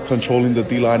 Controlling the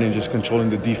D-line and just controlling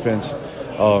the defense.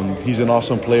 He's an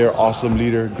awesome player, awesome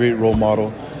leader, great role model.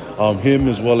 Him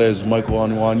as well as Michael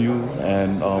Onwanyu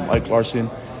and Ike Larson,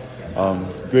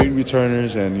 great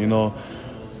returners, and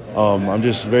I'm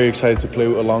just very excited to play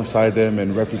alongside them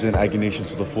and represent Aggie Nation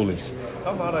to the fullest.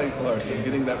 How about Ike Larson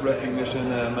getting that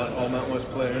recognition, All Mountain West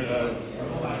player?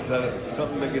 Is that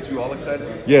something that gets you all excited?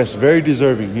 Yes, very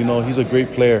deserving. He's a great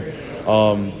player.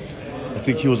 I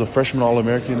think he was a freshman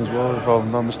All-American as well, if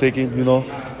I'm not mistaken.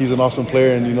 He's an awesome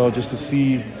player, and just to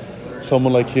see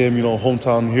someone like him,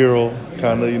 hometown hero,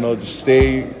 kind of, just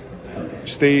stay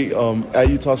at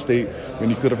Utah State when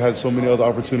he could have had so many other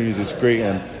opportunities. It's great,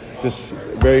 and just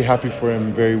very happy for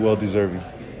him, very well deserving.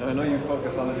 Now, I know you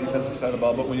focus on the defensive side of the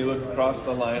ball, but when you look across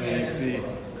the line and you see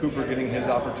Cooper getting his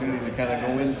opportunity to kind of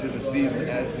go into the season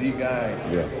as the guy,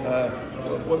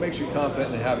 what makes you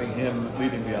confident in having him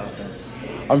leading the offense?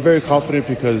 I'm very confident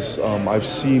because I've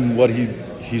seen what he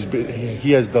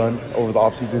has done over the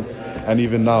offseason, and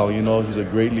even now, he's a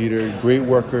great leader, great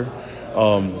worker,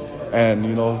 and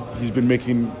he's been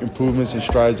making improvements and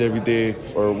strides every day.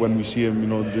 Or when we see him,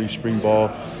 during spring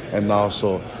ball, and now,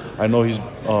 so I know he's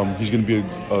going to be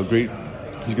a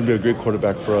great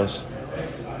quarterback for us.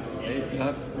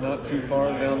 Not too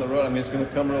far down the road. I mean, it's going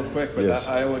to come real quick, but that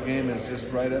Iowa game is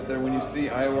just right up there. When you see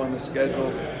Iowa on the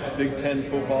schedule, Big Ten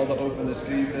football to open the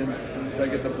season, does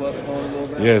that get the blood flowing a little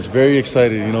bit? Yeah, it's very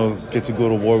excited. Get to go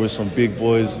to war with some big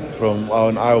boys from out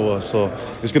in Iowa. So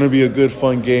it's going to be a good,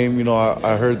 fun game.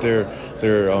 I heard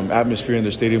their atmosphere in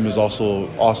their stadium is also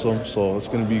awesome. So it's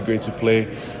going to be great to play,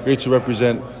 great to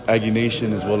represent Aggie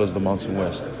Nation as well as the Mountain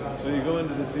West. So you go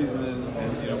into the season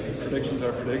and predictions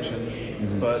are predictions,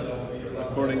 but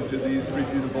according to these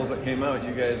preseason polls that came out,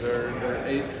 you guys are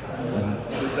 8th.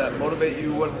 Does that motivate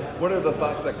you? What are the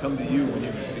thoughts that come to you when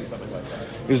you just see something like that?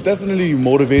 It's definitely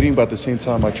motivating, but at the same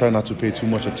time, I try not to pay too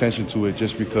much attention to it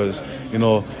just because,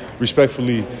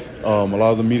 respectfully, a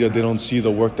lot of the media, they don't see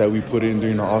the work that we put in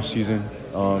during the offseason.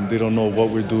 They don't know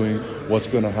what we're doing, what's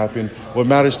going to happen. What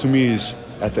matters to me is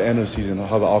at the end of the season,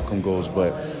 how the outcome goes.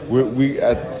 But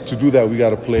to do that, we got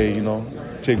to play,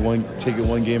 take it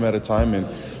one game at a time and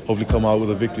hopefully come out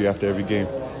with a victory after every game.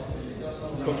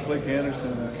 Coach Blake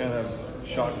Anderson kind of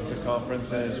shocked the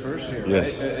conference in his first year,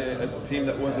 yes. Right? A team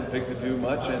that wasn't picked to do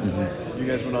much, and you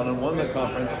guys went on and won the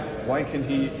conference. Why can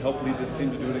he help lead this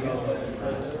team to do it again?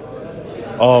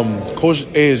 Coach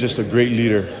A is just a great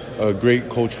leader, a great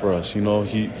coach for us. He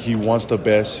wants the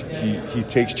best. He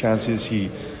takes chances.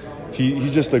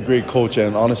 He's just a great coach,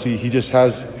 and honestly, he's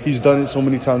done it so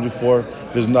many times before.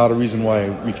 There's not a reason why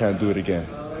we can't do it again.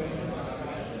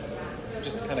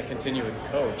 Just to kind of continue with the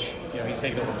coach, he's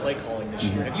taken over play calling this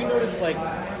year. Have you noticed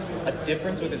a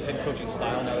difference with his head coaching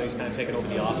style now that he's kind of taken over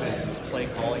the offense and his play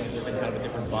calling? Has there been kind of a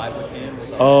different vibe with him?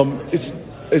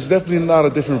 It's definitely not a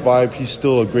different vibe. He's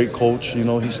still a great coach.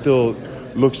 He still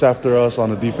looks after us on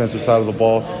the defensive side of the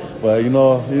ball. But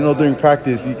during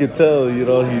practice, you can tell.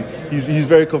 He's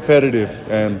very competitive,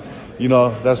 and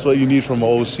that's what you need from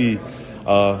an OC.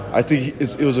 I think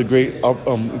it's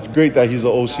great that he's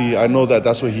the OC. I know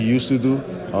that's what he used to do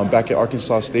back at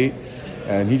Arkansas State,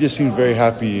 and he just seems very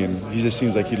happy, and he just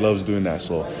seems like he loves doing that.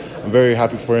 So I'm very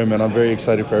happy for him, and I'm very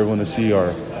excited for everyone to see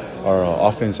our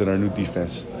offense and our new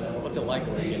defense. What's it like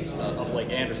against a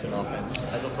Blake Anderson offense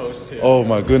as opposed to? Oh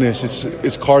my goodness,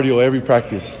 it's cardio every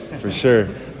practice for sure.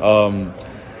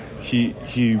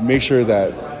 He makes sure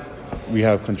that we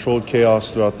have controlled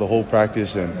chaos throughout the whole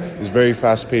practice, and it's very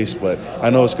fast-paced, but I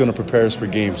know it's going to prepare us for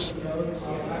games.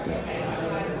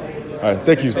 All right,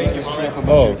 thank you.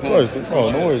 Oh, of course.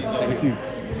 Oh, no worries. Thank you.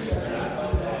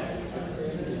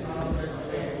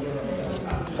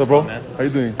 What's up, bro? How you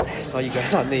doing? I saw you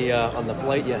guys on the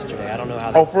flight yesterday. I don't know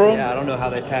how. Oh, for real? Yeah, I don't know how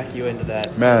they pack you into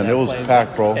that. Man, it was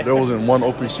packed, bro. There wasn't one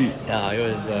open seat. No,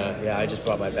 it was. I just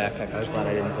brought my backpack. I was glad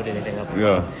I didn't put anything up.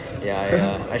 Yeah.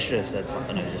 I should have said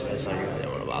something. I saw you. I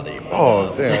didn't want to bother you.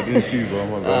 Oh, damn! I didn't see you, bro.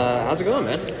 My bad. How's it going,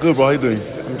 man? Good, bro. How you doing?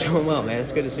 I'm doing well, man.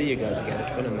 It's good to see you guys again.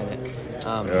 It's been a minute.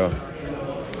 Yeah.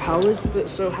 How is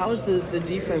the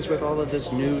defense with all of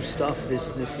this new stuff?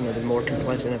 This the more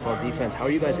complex NFL defense. How are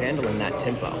you guys handling that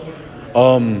tempo?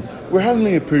 We're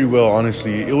handling it pretty well,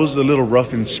 honestly. It was a little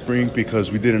rough in spring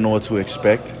because we didn't know what to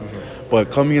expect. But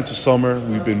coming into summer,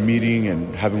 we've been meeting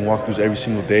and having walkthroughs every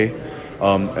single day,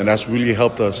 and that's really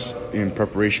helped us in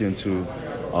preparation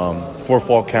for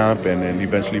fall camp and then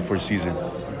eventually for season.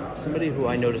 Somebody who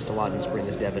I noticed a lot in spring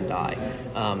is Devin Dye.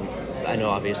 I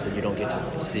know obviously you don't get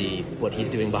to see what he's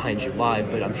doing behind you live,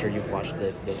 but I'm sure you've watched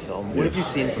the film. What have you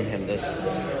seen from him this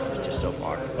just so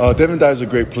far? Devin Dye is a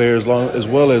great player, as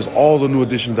well as all the new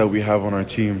additions that we have on our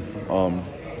team.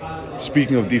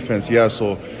 Speaking of defense,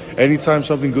 so anytime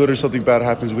something good or something bad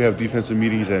happens, we have defensive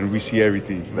meetings and we see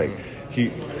everything.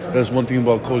 That's one thing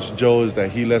about Coach Joe is that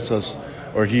he lets us,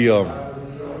 or you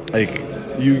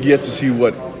get to see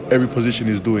what every position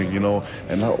is doing,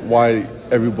 and why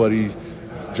everybody's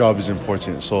job is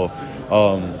important. So,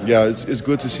 it's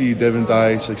good to see Devin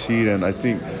Dye succeed, and I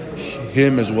think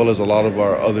him as well as a lot of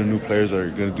our other new players are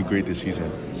going to do great this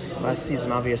season. Last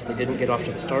season obviously didn't get off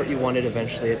to the start you wanted.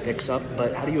 Eventually it picks up,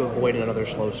 but how do you avoid another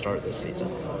slow start this season?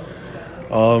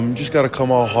 Just got to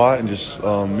come out hot and just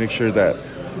make sure that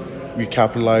we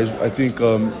capitalize. I think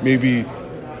maybe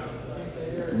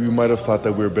we might have thought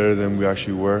that we were better than we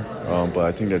actually were, but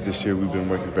I think that this year we've been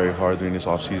working very hard during this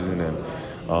offseason,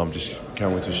 and just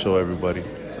can't wait to show everybody.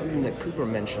 Something that Cooper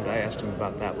mentioned, I asked him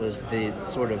about that, was the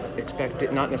sort of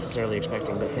not necessarily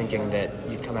expecting, but thinking that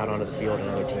you'd come out onto the field and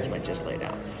other teams might just lay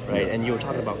down, right? Yeah. And you were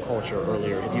talking about culture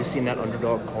earlier. Have you seen that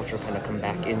underdog culture kind of come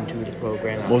back into the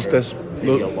program? Most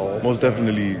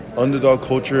definitely. Underdog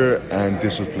culture and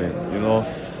discipline,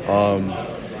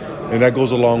 and that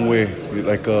goes a long way.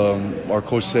 Like our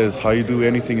coach says, how you do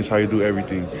anything is how you do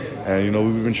everything. And,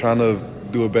 we've been trying to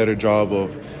do a better job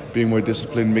of being more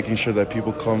disciplined, making sure that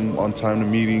people come on time to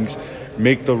meetings,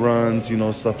 make the runs,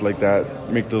 stuff like that,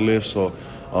 make the lifts. So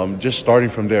just starting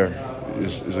from there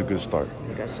is a good start.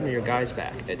 You got some of your guys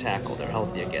back at tackle. They're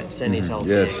healthy again. Senny's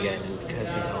healthy again, and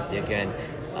because he's healthy again.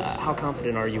 How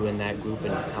confident are you in that group,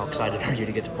 and how excited are you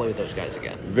to get to play with those guys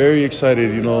again? Very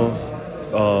excited,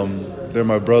 they're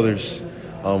my brothers.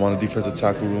 On the defensive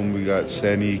tackle room, we got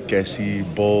Senny, Gessie,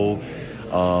 Bo,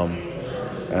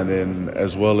 and then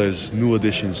as well as new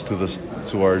additions to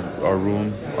our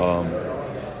room,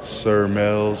 Sir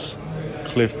Mel's,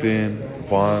 Clifton,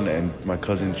 Vaughn, and my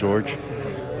cousin George.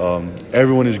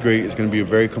 Everyone is great. It's going to be a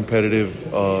very competitive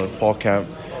fall camp.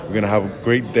 We're going to have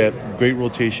great depth, great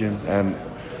rotation, and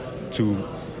to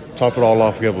top it all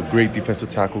off, we have a great defensive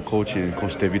tackle coach in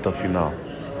Coach Devita Final.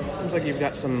 Seems like you've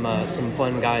got some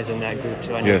fun guys in that group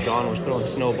too. I know John was throwing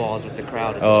snowballs with the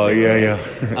crowd. Oh yeah.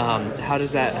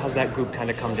 How's that group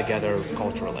kind of come together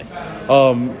culturally?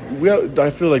 I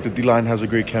feel like the D-line has a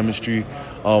great chemistry.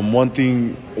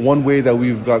 One way that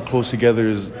we've got close together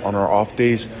is on our off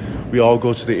days. We all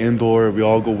go to the indoor. We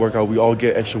all go work out. We all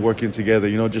get extra work in together.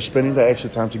 Just spending that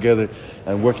extra time together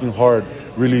and working hard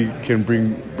really can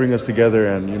bring us together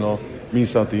and mean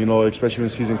something. Especially when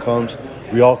the season comes,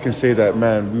 we all can say that,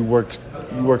 man, we worked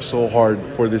so hard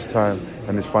for this time,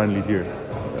 and it's finally here.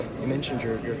 You mentioned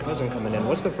your cousin coming in.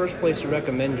 What's the first place you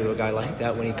recommend to a guy like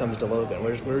that when he comes to Logan?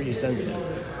 Where are you sending him?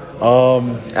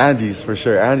 Angie's for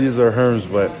sure. Angie's or Herms,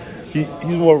 but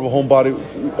he's more of a homebody.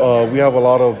 We have a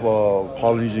lot of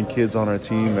Polynesian kids on our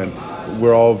team, and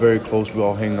we're all very close. We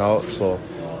all hang out, so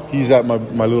he's at my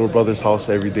little brother's house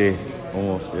every day,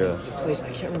 almost. Yeah. The place, I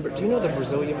can't remember. Do you know the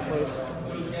Brazilian place?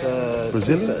 The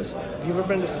Brazilian? Sissa's. Have you ever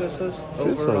been to Sissa's?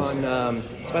 Over on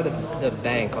it's by the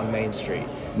bank on Main Street.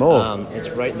 No. It's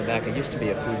right in the back. It used to be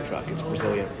a food truck. It's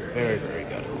Brazilian. Very, very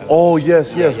good. Oh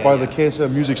yes, by the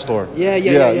KSM music store. Yeah.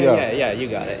 You got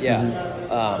it. Yeah.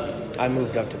 Mm-hmm. I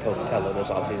moved up to Pocatello this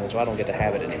offseason, so I don't get to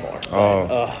have it anymore.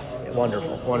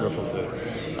 Wonderful food.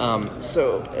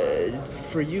 So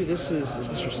for you, is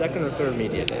this your second or third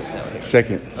media days now?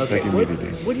 Second media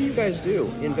day. What do you guys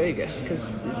do in Vegas?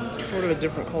 Because it's sort of a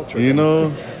different culture.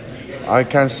 I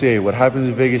can't say what happens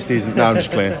in Vegas stays. No, I'm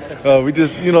just playing. We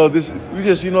just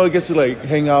get to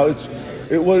hang out.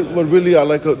 What really I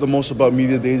like the most about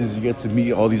media days is you get to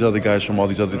meet all these other guys from all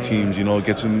these other teams.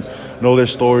 Get to know their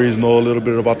stories, know a little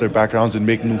bit about their backgrounds, and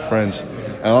make new friends.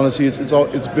 And honestly, it's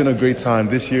been a great time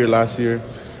this year, last year.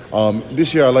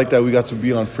 This year I like that we got to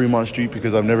be on Fremont Street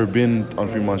because I've never been on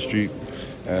Fremont Street.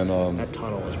 And that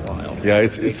tunnel is wild. Yeah,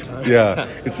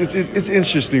 it's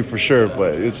interesting for sure,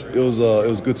 but it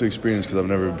was good to experience because I've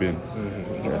never been. Mm-hmm.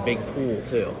 You got a big pool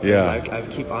too. Yeah, I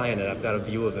keep eyeing it. I've got a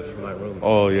view of it from my room.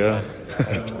 Oh yeah.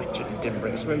 I didn't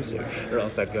bring a swimsuit, or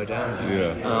else I'd go down.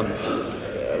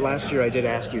 Yeah. Last year I did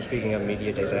ask you, speaking of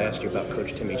media days, I asked you about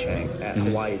Coach Timmy Chang at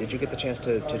Hawaii. Did you get the chance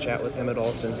to chat with him at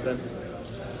all since then?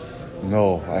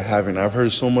 No, I haven't. I've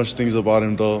heard so much things about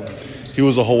him though. He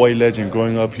was a Hawaii legend.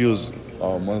 Growing up, he was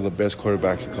one of the best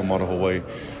quarterbacks to come out of Hawaii.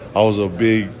 I was a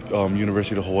big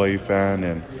University of Hawaii fan,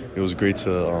 and it was great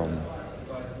to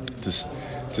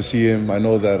see him. I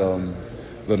know that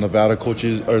the Nevada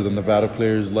coaches or the Nevada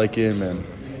players like him, and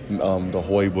the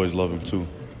Hawaii boys love him too.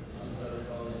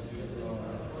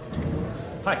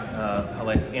 Hi,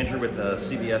 Andrew with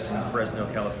CBS in Fresno,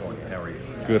 California. How are you?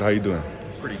 Good. How you doing?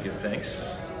 Pretty good,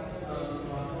 thanks.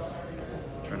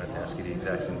 Try not to ask you the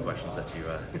exact same questions that you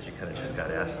kind of just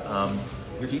got asked.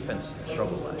 Your defense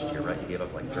struggled last year, right? You gave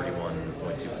up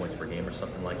 31.2 points per game or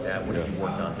something like that. What have you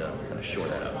worked on to kind of shore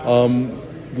that up?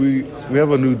 We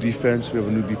have a new defense. We have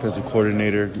a new defensive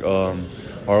coordinator.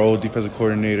 Our old defensive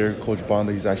coordinator, Coach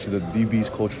Bonda, he's actually the DB's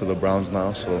coach for the Browns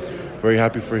now. So very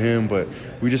happy for him. But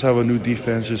we just have a new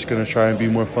defense, just going to try and be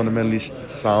more fundamentally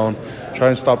sound, try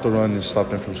and stop the run and stop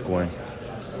them from scoring.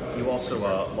 You also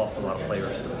lost a lot of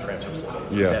players to the transfer portal.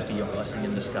 Yeah. Would that be a blessing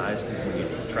in disguise because when you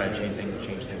try and change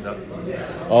things up?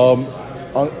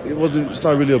 It's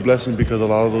not really a blessing because a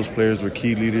lot of those players were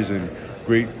key leaders and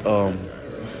great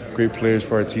players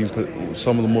for our team,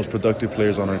 some of the most productive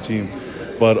players on our team.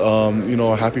 But,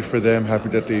 happy for them, happy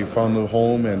that they found a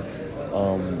home and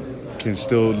can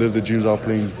still live the dreams out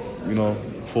playing,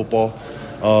 football.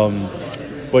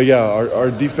 But yeah,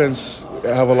 our defense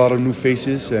have a lot of new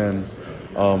faces and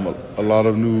a lot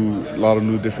of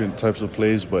new different types of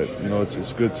plays. But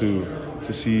it's good to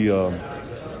see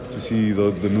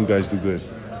the new guys do good.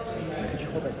 Could you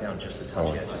hold that down just a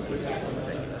touch?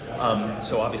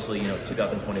 So obviously,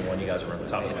 2021, you guys were at the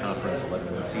top of the conference,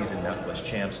 11-win season, Mountain West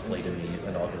champs, played in the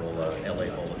inaugural LA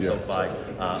Bowl at SoFi.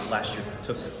 Last year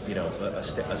took, a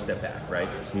step back, right?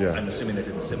 Yeah. I'm assuming that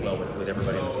didn't sit well with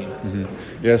everybody on the team.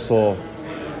 Mm-hmm. Yeah. So,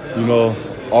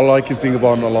 all I can think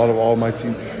about, and all my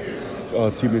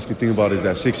teammates can think about, is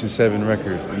that 6-7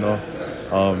 record.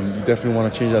 You definitely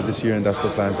want to change that this year, and that's the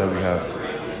plans that we have.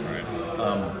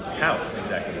 How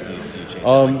exactly do you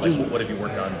change it? What have you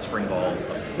worked on in spring ball?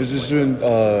 It's just been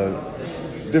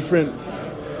different.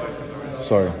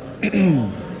 Sorry.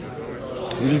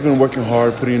 We've just been working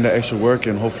hard, putting in the extra work,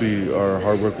 and hopefully our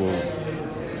hard work will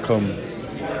come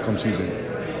season.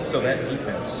 So that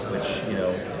defense, which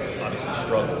obviously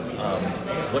struggled,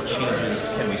 what changes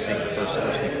can we see in the first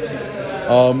week of the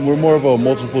season? We're more of a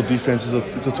multiple defense.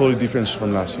 It's a totally different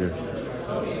from last year.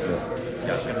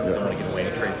 Don't want to give away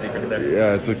any trade secrets there.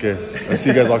 Yeah, it's okay. I'll see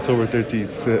you guys October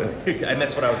 13th. And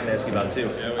that's what I was going to ask you about too.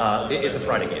 It's a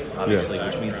Friday game, obviously,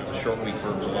 which means it's a short week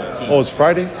for both teams. Oh, it's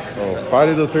Friday?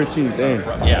 Friday the 13th. Dang.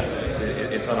 Yeah,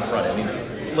 it's on a Friday. I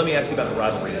mean, let me ask you about the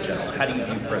rivalry in general. How do you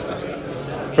view Fresno State?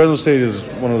 Fresno State is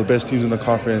one of the best teams in the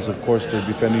conference. Of course, they're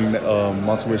defending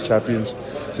Mountain West champions.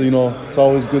 So, it's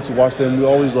always good to watch them. We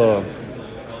always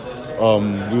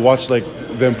we watch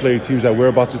them play teams that we're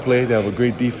about to play. They have a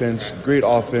great defense, great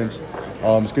offense.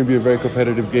 It's going to be a very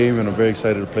competitive game, and I'm very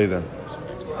excited to play them.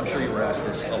 I'm sure you were asked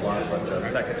this a lot, but the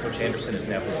fact that Coach Anderson is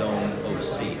now his own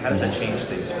OC, how does that change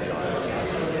things for the offense?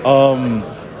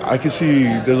 I can see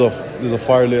there's a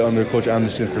fire lit under Coach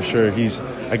Anderson for sure.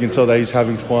 I can tell that he's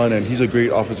having fun, and he's a great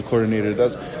offensive coordinator.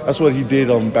 That's what he did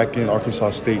back in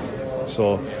Arkansas State.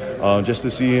 So just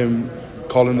to see him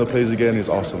calling the plays again is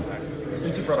awesome.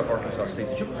 Since you brought up Arkansas State,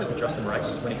 did you play with Justin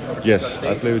Rice when he came over to Yes, Arkansas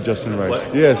State? I played with Justin Rice.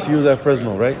 What? Yes, he was at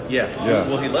Fresno, right? Yeah.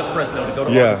 Well, he left Fresno to go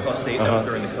to Arkansas State. That was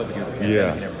during the COVID year, the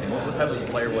pandemic and everything. What type of a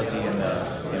player was he and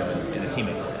a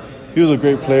teammate? He was a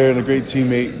great player and a great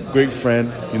teammate, great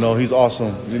friend. He's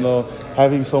awesome.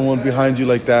 Having someone behind you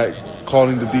like that,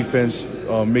 calling the defense,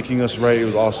 making us right, it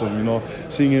was awesome.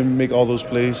 Seeing him make all those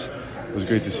plays, it was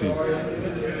great to see.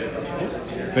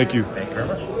 Thank you. Thank you very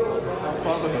much.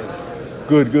 Fatherhood.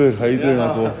 Good. How you doing,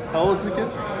 Uncle? How old is the kid?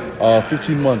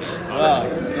 15 months. Wow.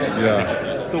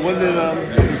 Yeah. So when did the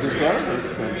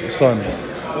daughter? Son.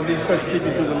 When did you start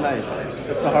sleeping through the night?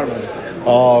 That's the hard one.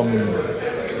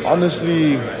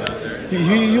 Honestly,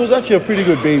 he was actually a pretty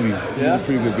good baby. Yeah. He was a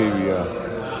pretty good baby. Yeah.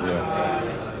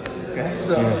 Okay.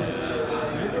 So,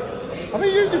 how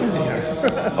many years have you been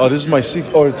here? This is my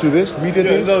sixth. Or to this media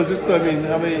days? No,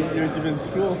 how many years have you been in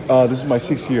school? This is my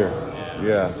 6th year.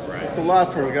 Yeah. It's a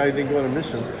lot for a guy who didn't go on a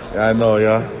mission. Yeah, I know,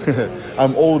 yeah.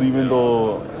 I'm old even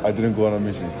though I didn't go on a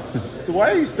mission. So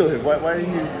why are you still here? Why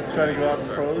didn't you try to go out to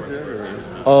pros yet?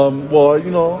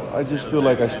 Well, I just feel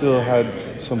like I still had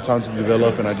some time to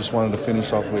develop, and I just wanted to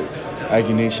finish off with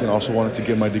Aggie Nation. I also wanted to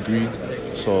get my degree.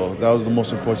 So that was the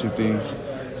most important thing.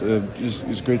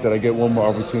 It's great that I get one more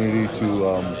opportunity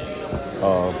to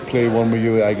play one more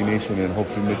year with Aggie Nation and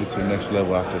hopefully make it to the next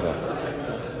level after that.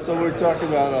 So we're talking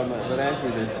about that Andrew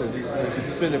that says you can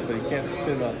spin it, but you can't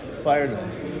spin a fire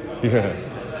knife. Yeah.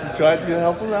 You tried to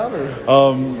help him out,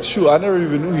 or? Shoot, I never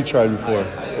even knew he tried before.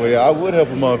 Well, yeah, I would help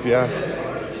him out if you asked.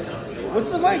 What's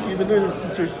it been like? You've been doing it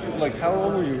since you're, how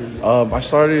old were you? I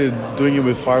started doing it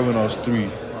with fire when I was 3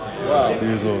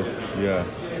 years old. Yeah.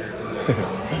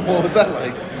 What was that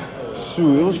like?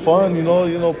 Shoot, it was fun,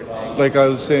 like I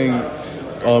was saying,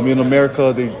 in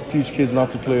America, they teach kids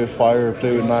not to play with fire or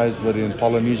play with knives, but in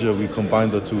Polynesia, we combine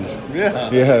the two.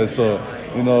 Yeah. Yeah, so,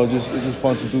 it's just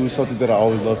fun to do. It's something that I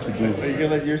always love to do. Are you going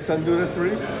to let your son do it at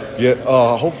 3? Yeah,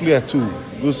 hopefully at 2.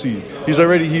 We'll see. He was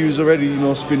already,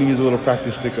 spinning his little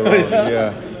practice stick around.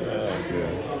 Yeah.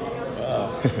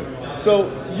 So,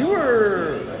 you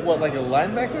were, like a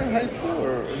linebacker in high school?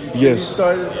 Or Yes.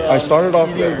 I started off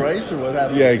eating rice, or what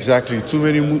happened? Yeah, exactly. Too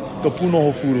many, the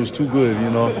punoho food was too good,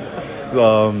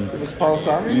 Too much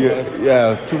Palasami?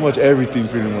 Yeah, too much everything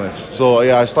pretty much. So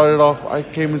yeah, I started off. I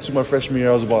came into my freshman year.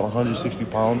 I was about 160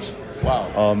 pounds.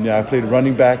 Wow. Yeah, I played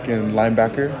running back and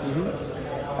linebacker.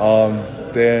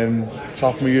 Then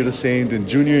sophomore year the same. Then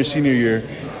junior and senior year,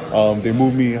 they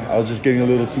moved me. I was just getting a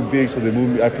little too big, so they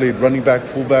moved me. I played running back,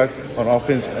 fullback on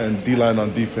offense, and D-line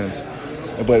on defense.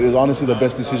 But it was honestly the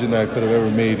best decision that I could have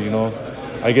ever made.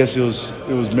 I guess it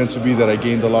was meant to be that I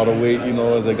gained a lot of weight.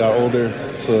 As I got older.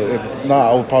 So if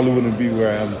not, I probably wouldn't be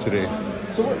where I am today.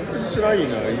 So what position are you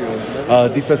now? Are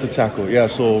you defensive tackle. Yeah.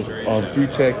 So 3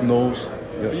 tech nose.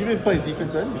 Yeah. You've been playing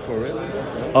defense end before,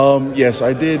 right? Yes,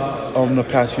 I did in the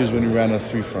past years when we ran a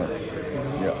 3 front.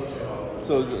 Yeah.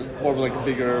 So more of like a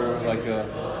bigger,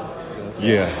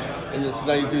 Yeah. And so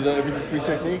now you do everything 3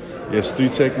 technique? Yes, 3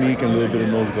 technique and a little bit of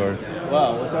nose guard.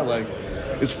 Wow, what's that like?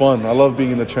 It's fun. I love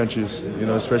being in the trenches,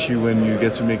 especially when you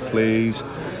get to make plays.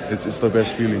 It's the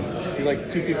best feeling. You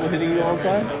like 2 people hitting you all the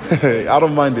time? I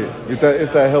don't mind it if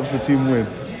that helps the team win.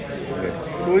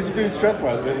 So what did you do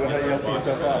strength-wise? How do you help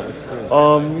yourself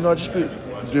out? I just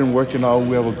been working out.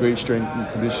 We have a great strength and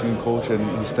conditioning coach and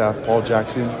his staff, Paul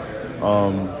Jackson.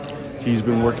 He's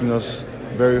been working us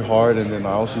very hard, and then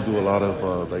I also do a lot of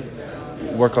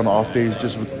work on off days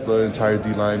just with the entire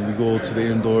D-line. We go to the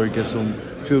indoor, get some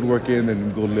field work in,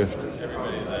 and go lift.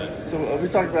 So we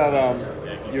talked about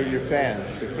your fans,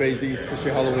 they're crazy,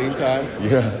 especially Halloween time.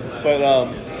 Yeah. But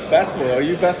basketball, are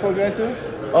you a basketball guy too?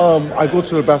 I go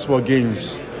to the basketball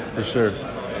games for sure.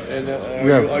 And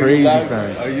we have crazy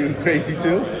fans. Are you crazy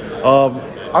too?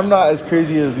 I'm not as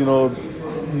crazy as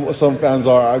some fans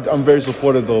are. I'm very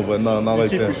supportive though, but not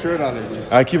like that. You keep your shirt on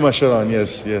it. I keep my shirt on.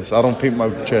 Yes. I don't paint my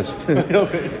chest.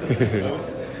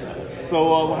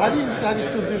 So how do you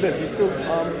still do that? Do you still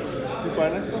do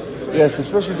finance stuff? Yes,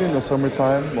 especially during the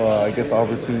summertime. I get the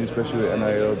opportunity, especially with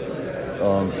NIL,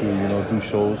 to do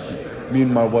shows. Me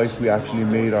and my wife, we actually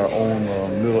made our own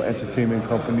little entertainment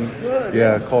company. Good.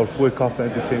 Yeah, called Fue Kafa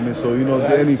Entertainment. So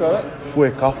any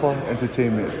Fue Kafa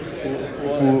Entertainment.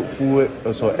 So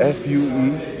FUEKAFA.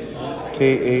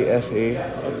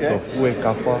 Okay. So Fue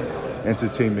Kafa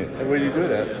Entertainment. And where do you do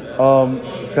that?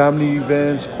 Family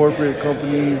events, corporate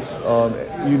companies,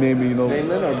 you name it.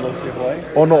 Mainland or mostly Hawaii?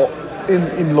 Oh no,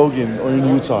 in Logan or in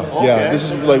Utah. Okay. Yeah, this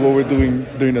is like what we're doing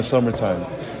during the summertime.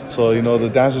 So the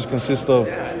dancers consist of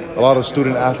a lot of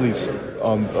student athletes,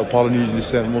 Polynesian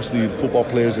descent, mostly football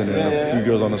players, and then a few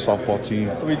girls on the softball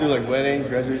team. So we do like weddings,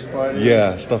 graduation parties?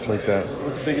 Yeah, stuff like that.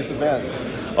 What's the biggest event?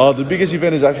 The biggest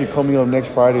event is actually coming up next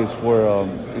Friday. It's for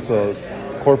it's a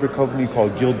corporate company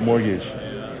called Guild Mortgage.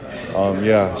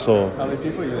 So how many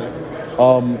people are you there?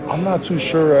 I'm not too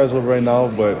sure as of right now,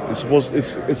 but it's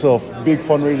a big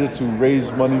fundraiser to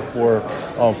raise money for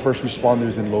first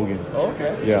responders in Logan. Oh,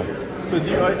 okay. Yeah. So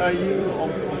are you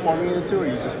performing in it too, or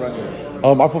you just run it?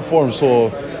 I perform,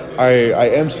 so I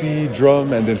MC,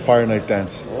 drum, and then Fire Night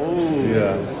Dance. Oh.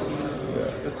 Yeah.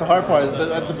 That's the hard part.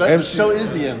 The show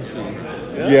is the MC.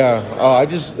 Yeah. I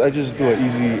just do an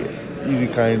easy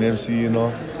kind MC,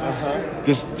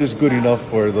 just good enough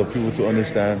for the people to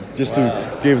understand, just to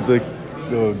give the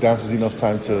dancers enough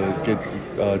time to get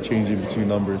changed in between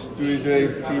numbers. Do they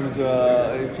have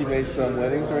teammates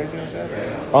weddings or anything like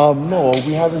that? No,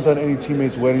 we haven't done any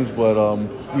teammates weddings, but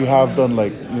we have done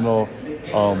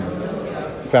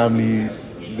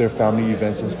their family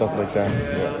events and stuff like that.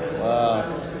 Yeah.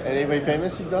 Wow. Anybody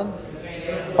famous you've done?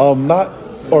 Not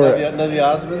or none of the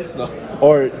Osmonds, no.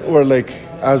 Or like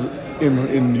as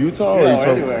in Utah, yeah, or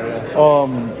anywhere.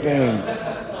 Dang.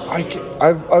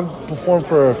 I've performed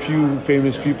for a few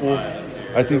famous people.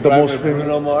 I think the most famous.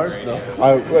 Bruno Mars?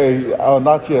 No.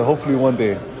 Not yet. Hopefully one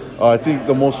day. I think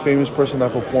the most famous person I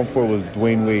performed for was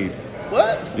Dwayne Wade.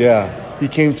 What? Yeah, he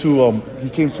came to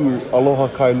Aloha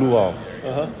Kai Luau.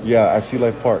 Yeah, at Sea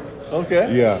Life Park. Okay.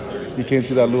 Yeah, he came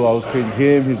to that luau. It was crazy.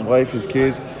 Him, his wife, his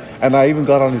kids, and I even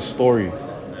got on his story.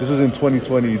 This was in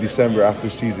 2020 December after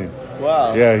season.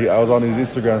 Wow. Yeah, I was on his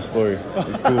Instagram story.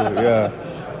 It's cool. Yeah.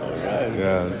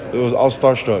 Yeah, I was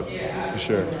starstruck, for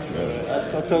sure.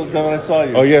 Yeah. I'll tell them when I saw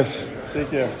you. Oh, yes. Take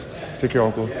care. Take care,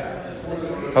 Uncle.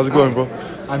 How's it going, bro?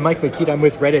 I'm Mike McKeet. I'm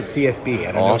with Reddit CFB.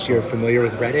 I don't know if you're familiar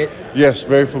with Reddit. Yes,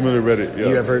 very familiar with Reddit. Yeah.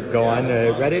 You ever go on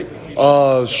Reddit?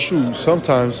 Shoot,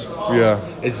 sometimes, yeah.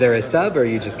 Is there a sub, or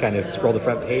you just kind of scroll the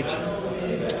front page?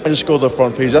 I just scroll the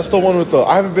front page. That's the one with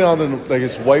I haven't been on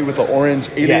it's white with the orange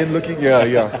alien looking.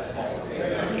 Yeah.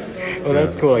 Well,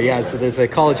 that's cool. Yeah, so there's a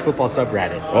college football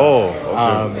subreddit. So,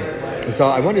 okay. So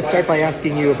I want to start by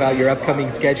asking you about your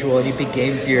upcoming schedule, any big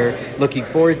games you're looking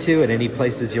forward to, and any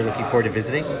places you're looking forward to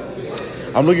visiting?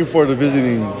 I'm looking forward to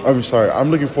visiting. I'm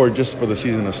looking forward just for the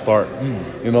season to start.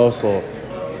 So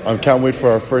I can't wait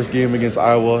for our first game against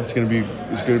Iowa. It's gonna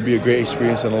be a great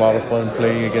experience and a lot of fun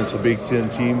playing against a Big Ten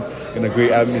team in a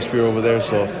great atmosphere over there.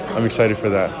 So I'm excited for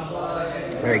that.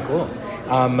 Very cool.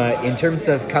 In terms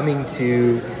of coming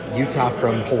to Utah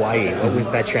from Hawaii, what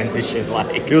was that transition like?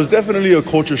 It was definitely a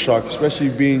culture shock, especially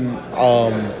being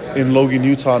in Logan,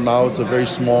 Utah now. It's a very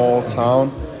small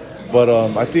town, but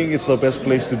I think it's the best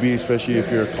place to be, especially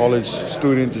if you're a college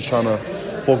student just trying to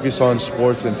focus on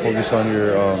sports and focus on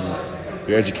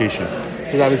your education.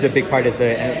 So that was a big part of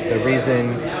the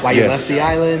reason why you left the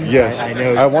islands? Yes. I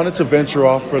know. I wanted to venture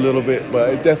off for a little bit, but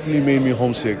it definitely made me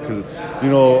homesick because,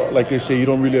 like they say, you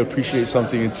don't really appreciate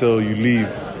something until you leave.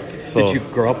 So, did you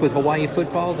grow up with Hawaii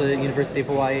football, the University of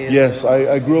Hawaii? Yes,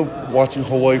 I grew up watching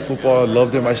Hawaii football. I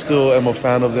loved them. I still am a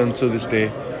fan of them to this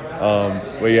day.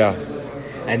 But yeah.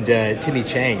 And Timmy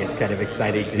Chang, it's kind of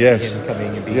exciting to see him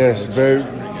coming and being Yes, coach. very,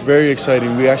 very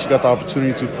exciting. We actually got the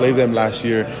opportunity to play them last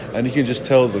year, and you can just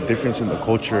tell the difference in the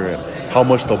culture and how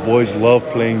much the boys love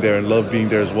playing there and love being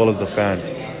there as well as the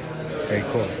fans. Very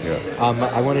cool. Yeah.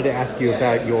 I wanted to ask you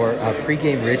about your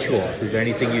pregame rituals. Is there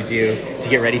anything you do to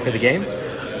get ready for the game?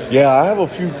 Yeah, I have a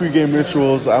few pregame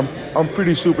rituals. I'm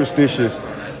pretty superstitious.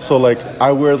 So like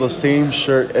I wear the same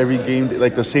shirt every game day,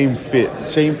 like the same fit,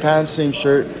 same pants, same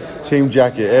shirt, same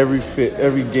jacket,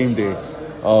 every game day.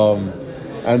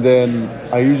 And then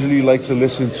I usually like to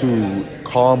listen to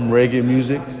calm reggae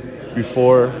music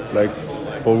before,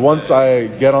 but once I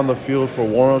get on the field for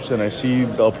warm-ups and I see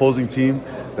the opposing team,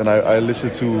 then I listen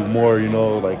to more,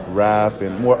 like rap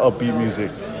and more upbeat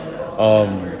music.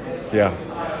 Yeah.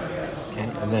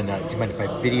 And then, do you mind if I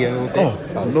video?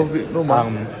 No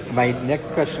mind. My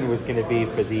next question was going to be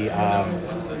for the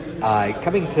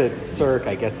coming to Cirque.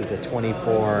 I guess is a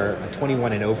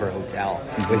 21 and over hotel.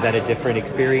 Mm-hmm. Was that a different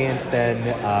experience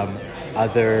than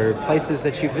other places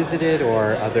that you visited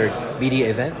or other media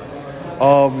events?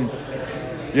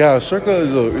 Yeah, Circa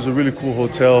is a really cool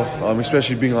hotel,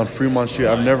 especially being on Fremont Street.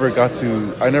 I never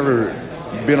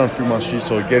been on Fremont Street,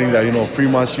 so getting that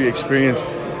Fremont Street experience.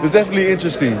 It was definitely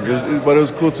interesting, but it was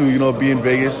cool to, be in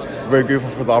Vegas. Very grateful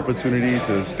for the opportunity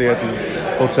to stay at this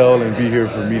hotel and be here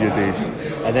for media days.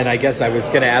 And then I guess I was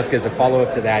going to ask as a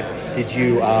follow-up to that, did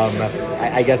you,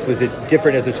 I guess, was it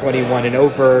different as a 21 and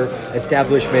over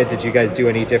establishment? Did you guys do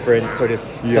any different sort of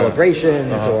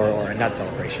celebrations or not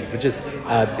celebrations, but just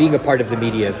being a part of the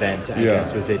media event, I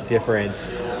guess, was it different?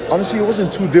 Honestly, it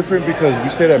wasn't too different because we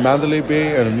stayed at Mandalay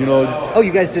Bay and, Oh,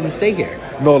 you guys didn't stay here?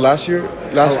 No, last year.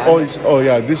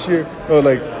 This year. No,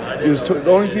 it was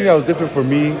the only thing that was different for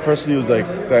me personally was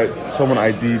that someone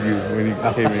ID'd you when you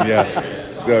came in.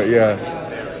 Yeah.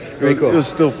 Very cool. It was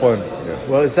still fun. Yeah.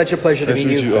 Well, it's such a pleasure to Nice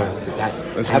meet to you.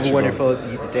 Nice to Have meet a you, wonderful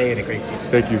day and a great season.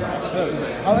 Thank you. Is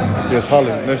it Holland? Yes,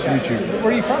 Holland. Nice to meet you.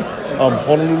 Where are you from?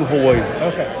 Honolulu, Hawaii.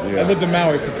 Okay. Yeah. I lived in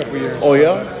Maui for a couple of years. Oh,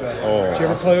 yeah? Did you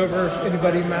ever play over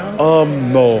anybody in Maui?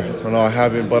 No, I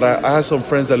haven't. But I have some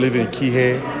friends that live in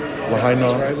Kihei, Lahaina.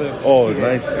 That's where I live. Oh,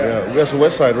 nice. Yeah. That's the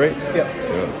west side, right? Yeah.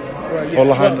 Yeah. Well,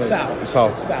 Lahaina. south.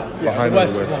 South. South. Yeah, Lahaina the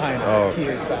west west. is Lahaina. Oh. Key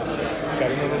is south. Got to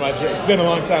remember my joke. It's been a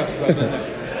long time since I've been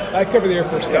there. I cover the Air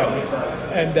Force Academy.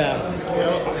 And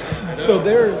so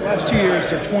their last 2 years,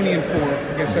 they're 20 and 4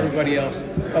 against everybody else,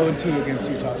 0 and 2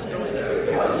 against Utah State.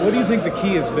 What do you think the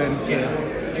key has been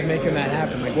to making that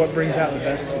happen? Like, what brings out the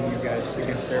best in you guys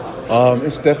against Air Force?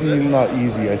 It's definitely not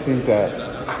easy. I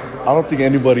don't think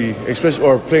anybody, especially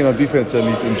or playing on defense at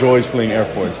least, enjoys playing Air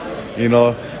Force.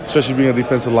 Especially being a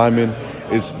defensive lineman,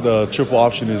 it's the triple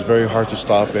option is very hard to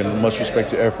stop. And much respect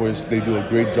to Air Force, they do a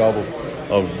great job of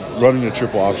running the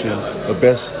triple option, the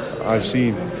best I've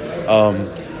seen.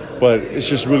 But it's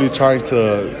just really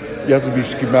you have to be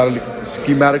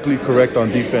schematically correct on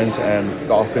defense, and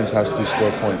the offense has to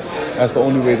score points. That's the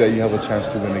only way that you have a chance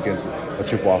to win against a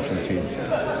triple option team.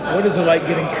 What is it like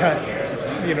getting cut,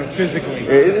 physically?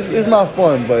 It's not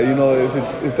fun, but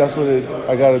if that's what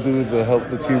I got to do to help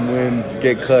the team win,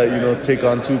 get cut, take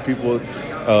on two people,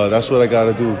 that's what I got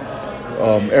to do.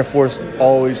 Air Force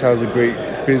always has a great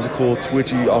physical,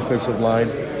 twitchy offensive line.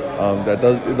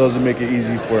 It doesn't make it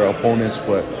easy for opponents,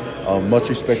 but much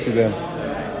respect to them.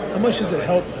 How much does it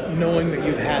help knowing that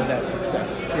you've had that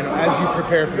success? As you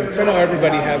prepare for this. I know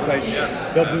everybody has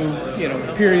they'll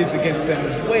do periods against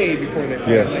them way before they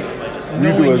play. Yes,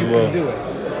 we do as well.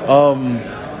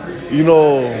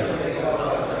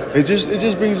 It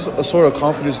just brings a sort of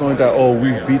confidence knowing that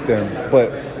we've beat them,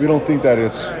 but we don't think that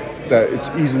it's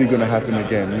easily going to happen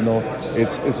again.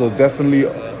 It's definitely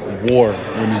war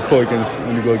when you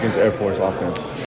go against Air Force offense.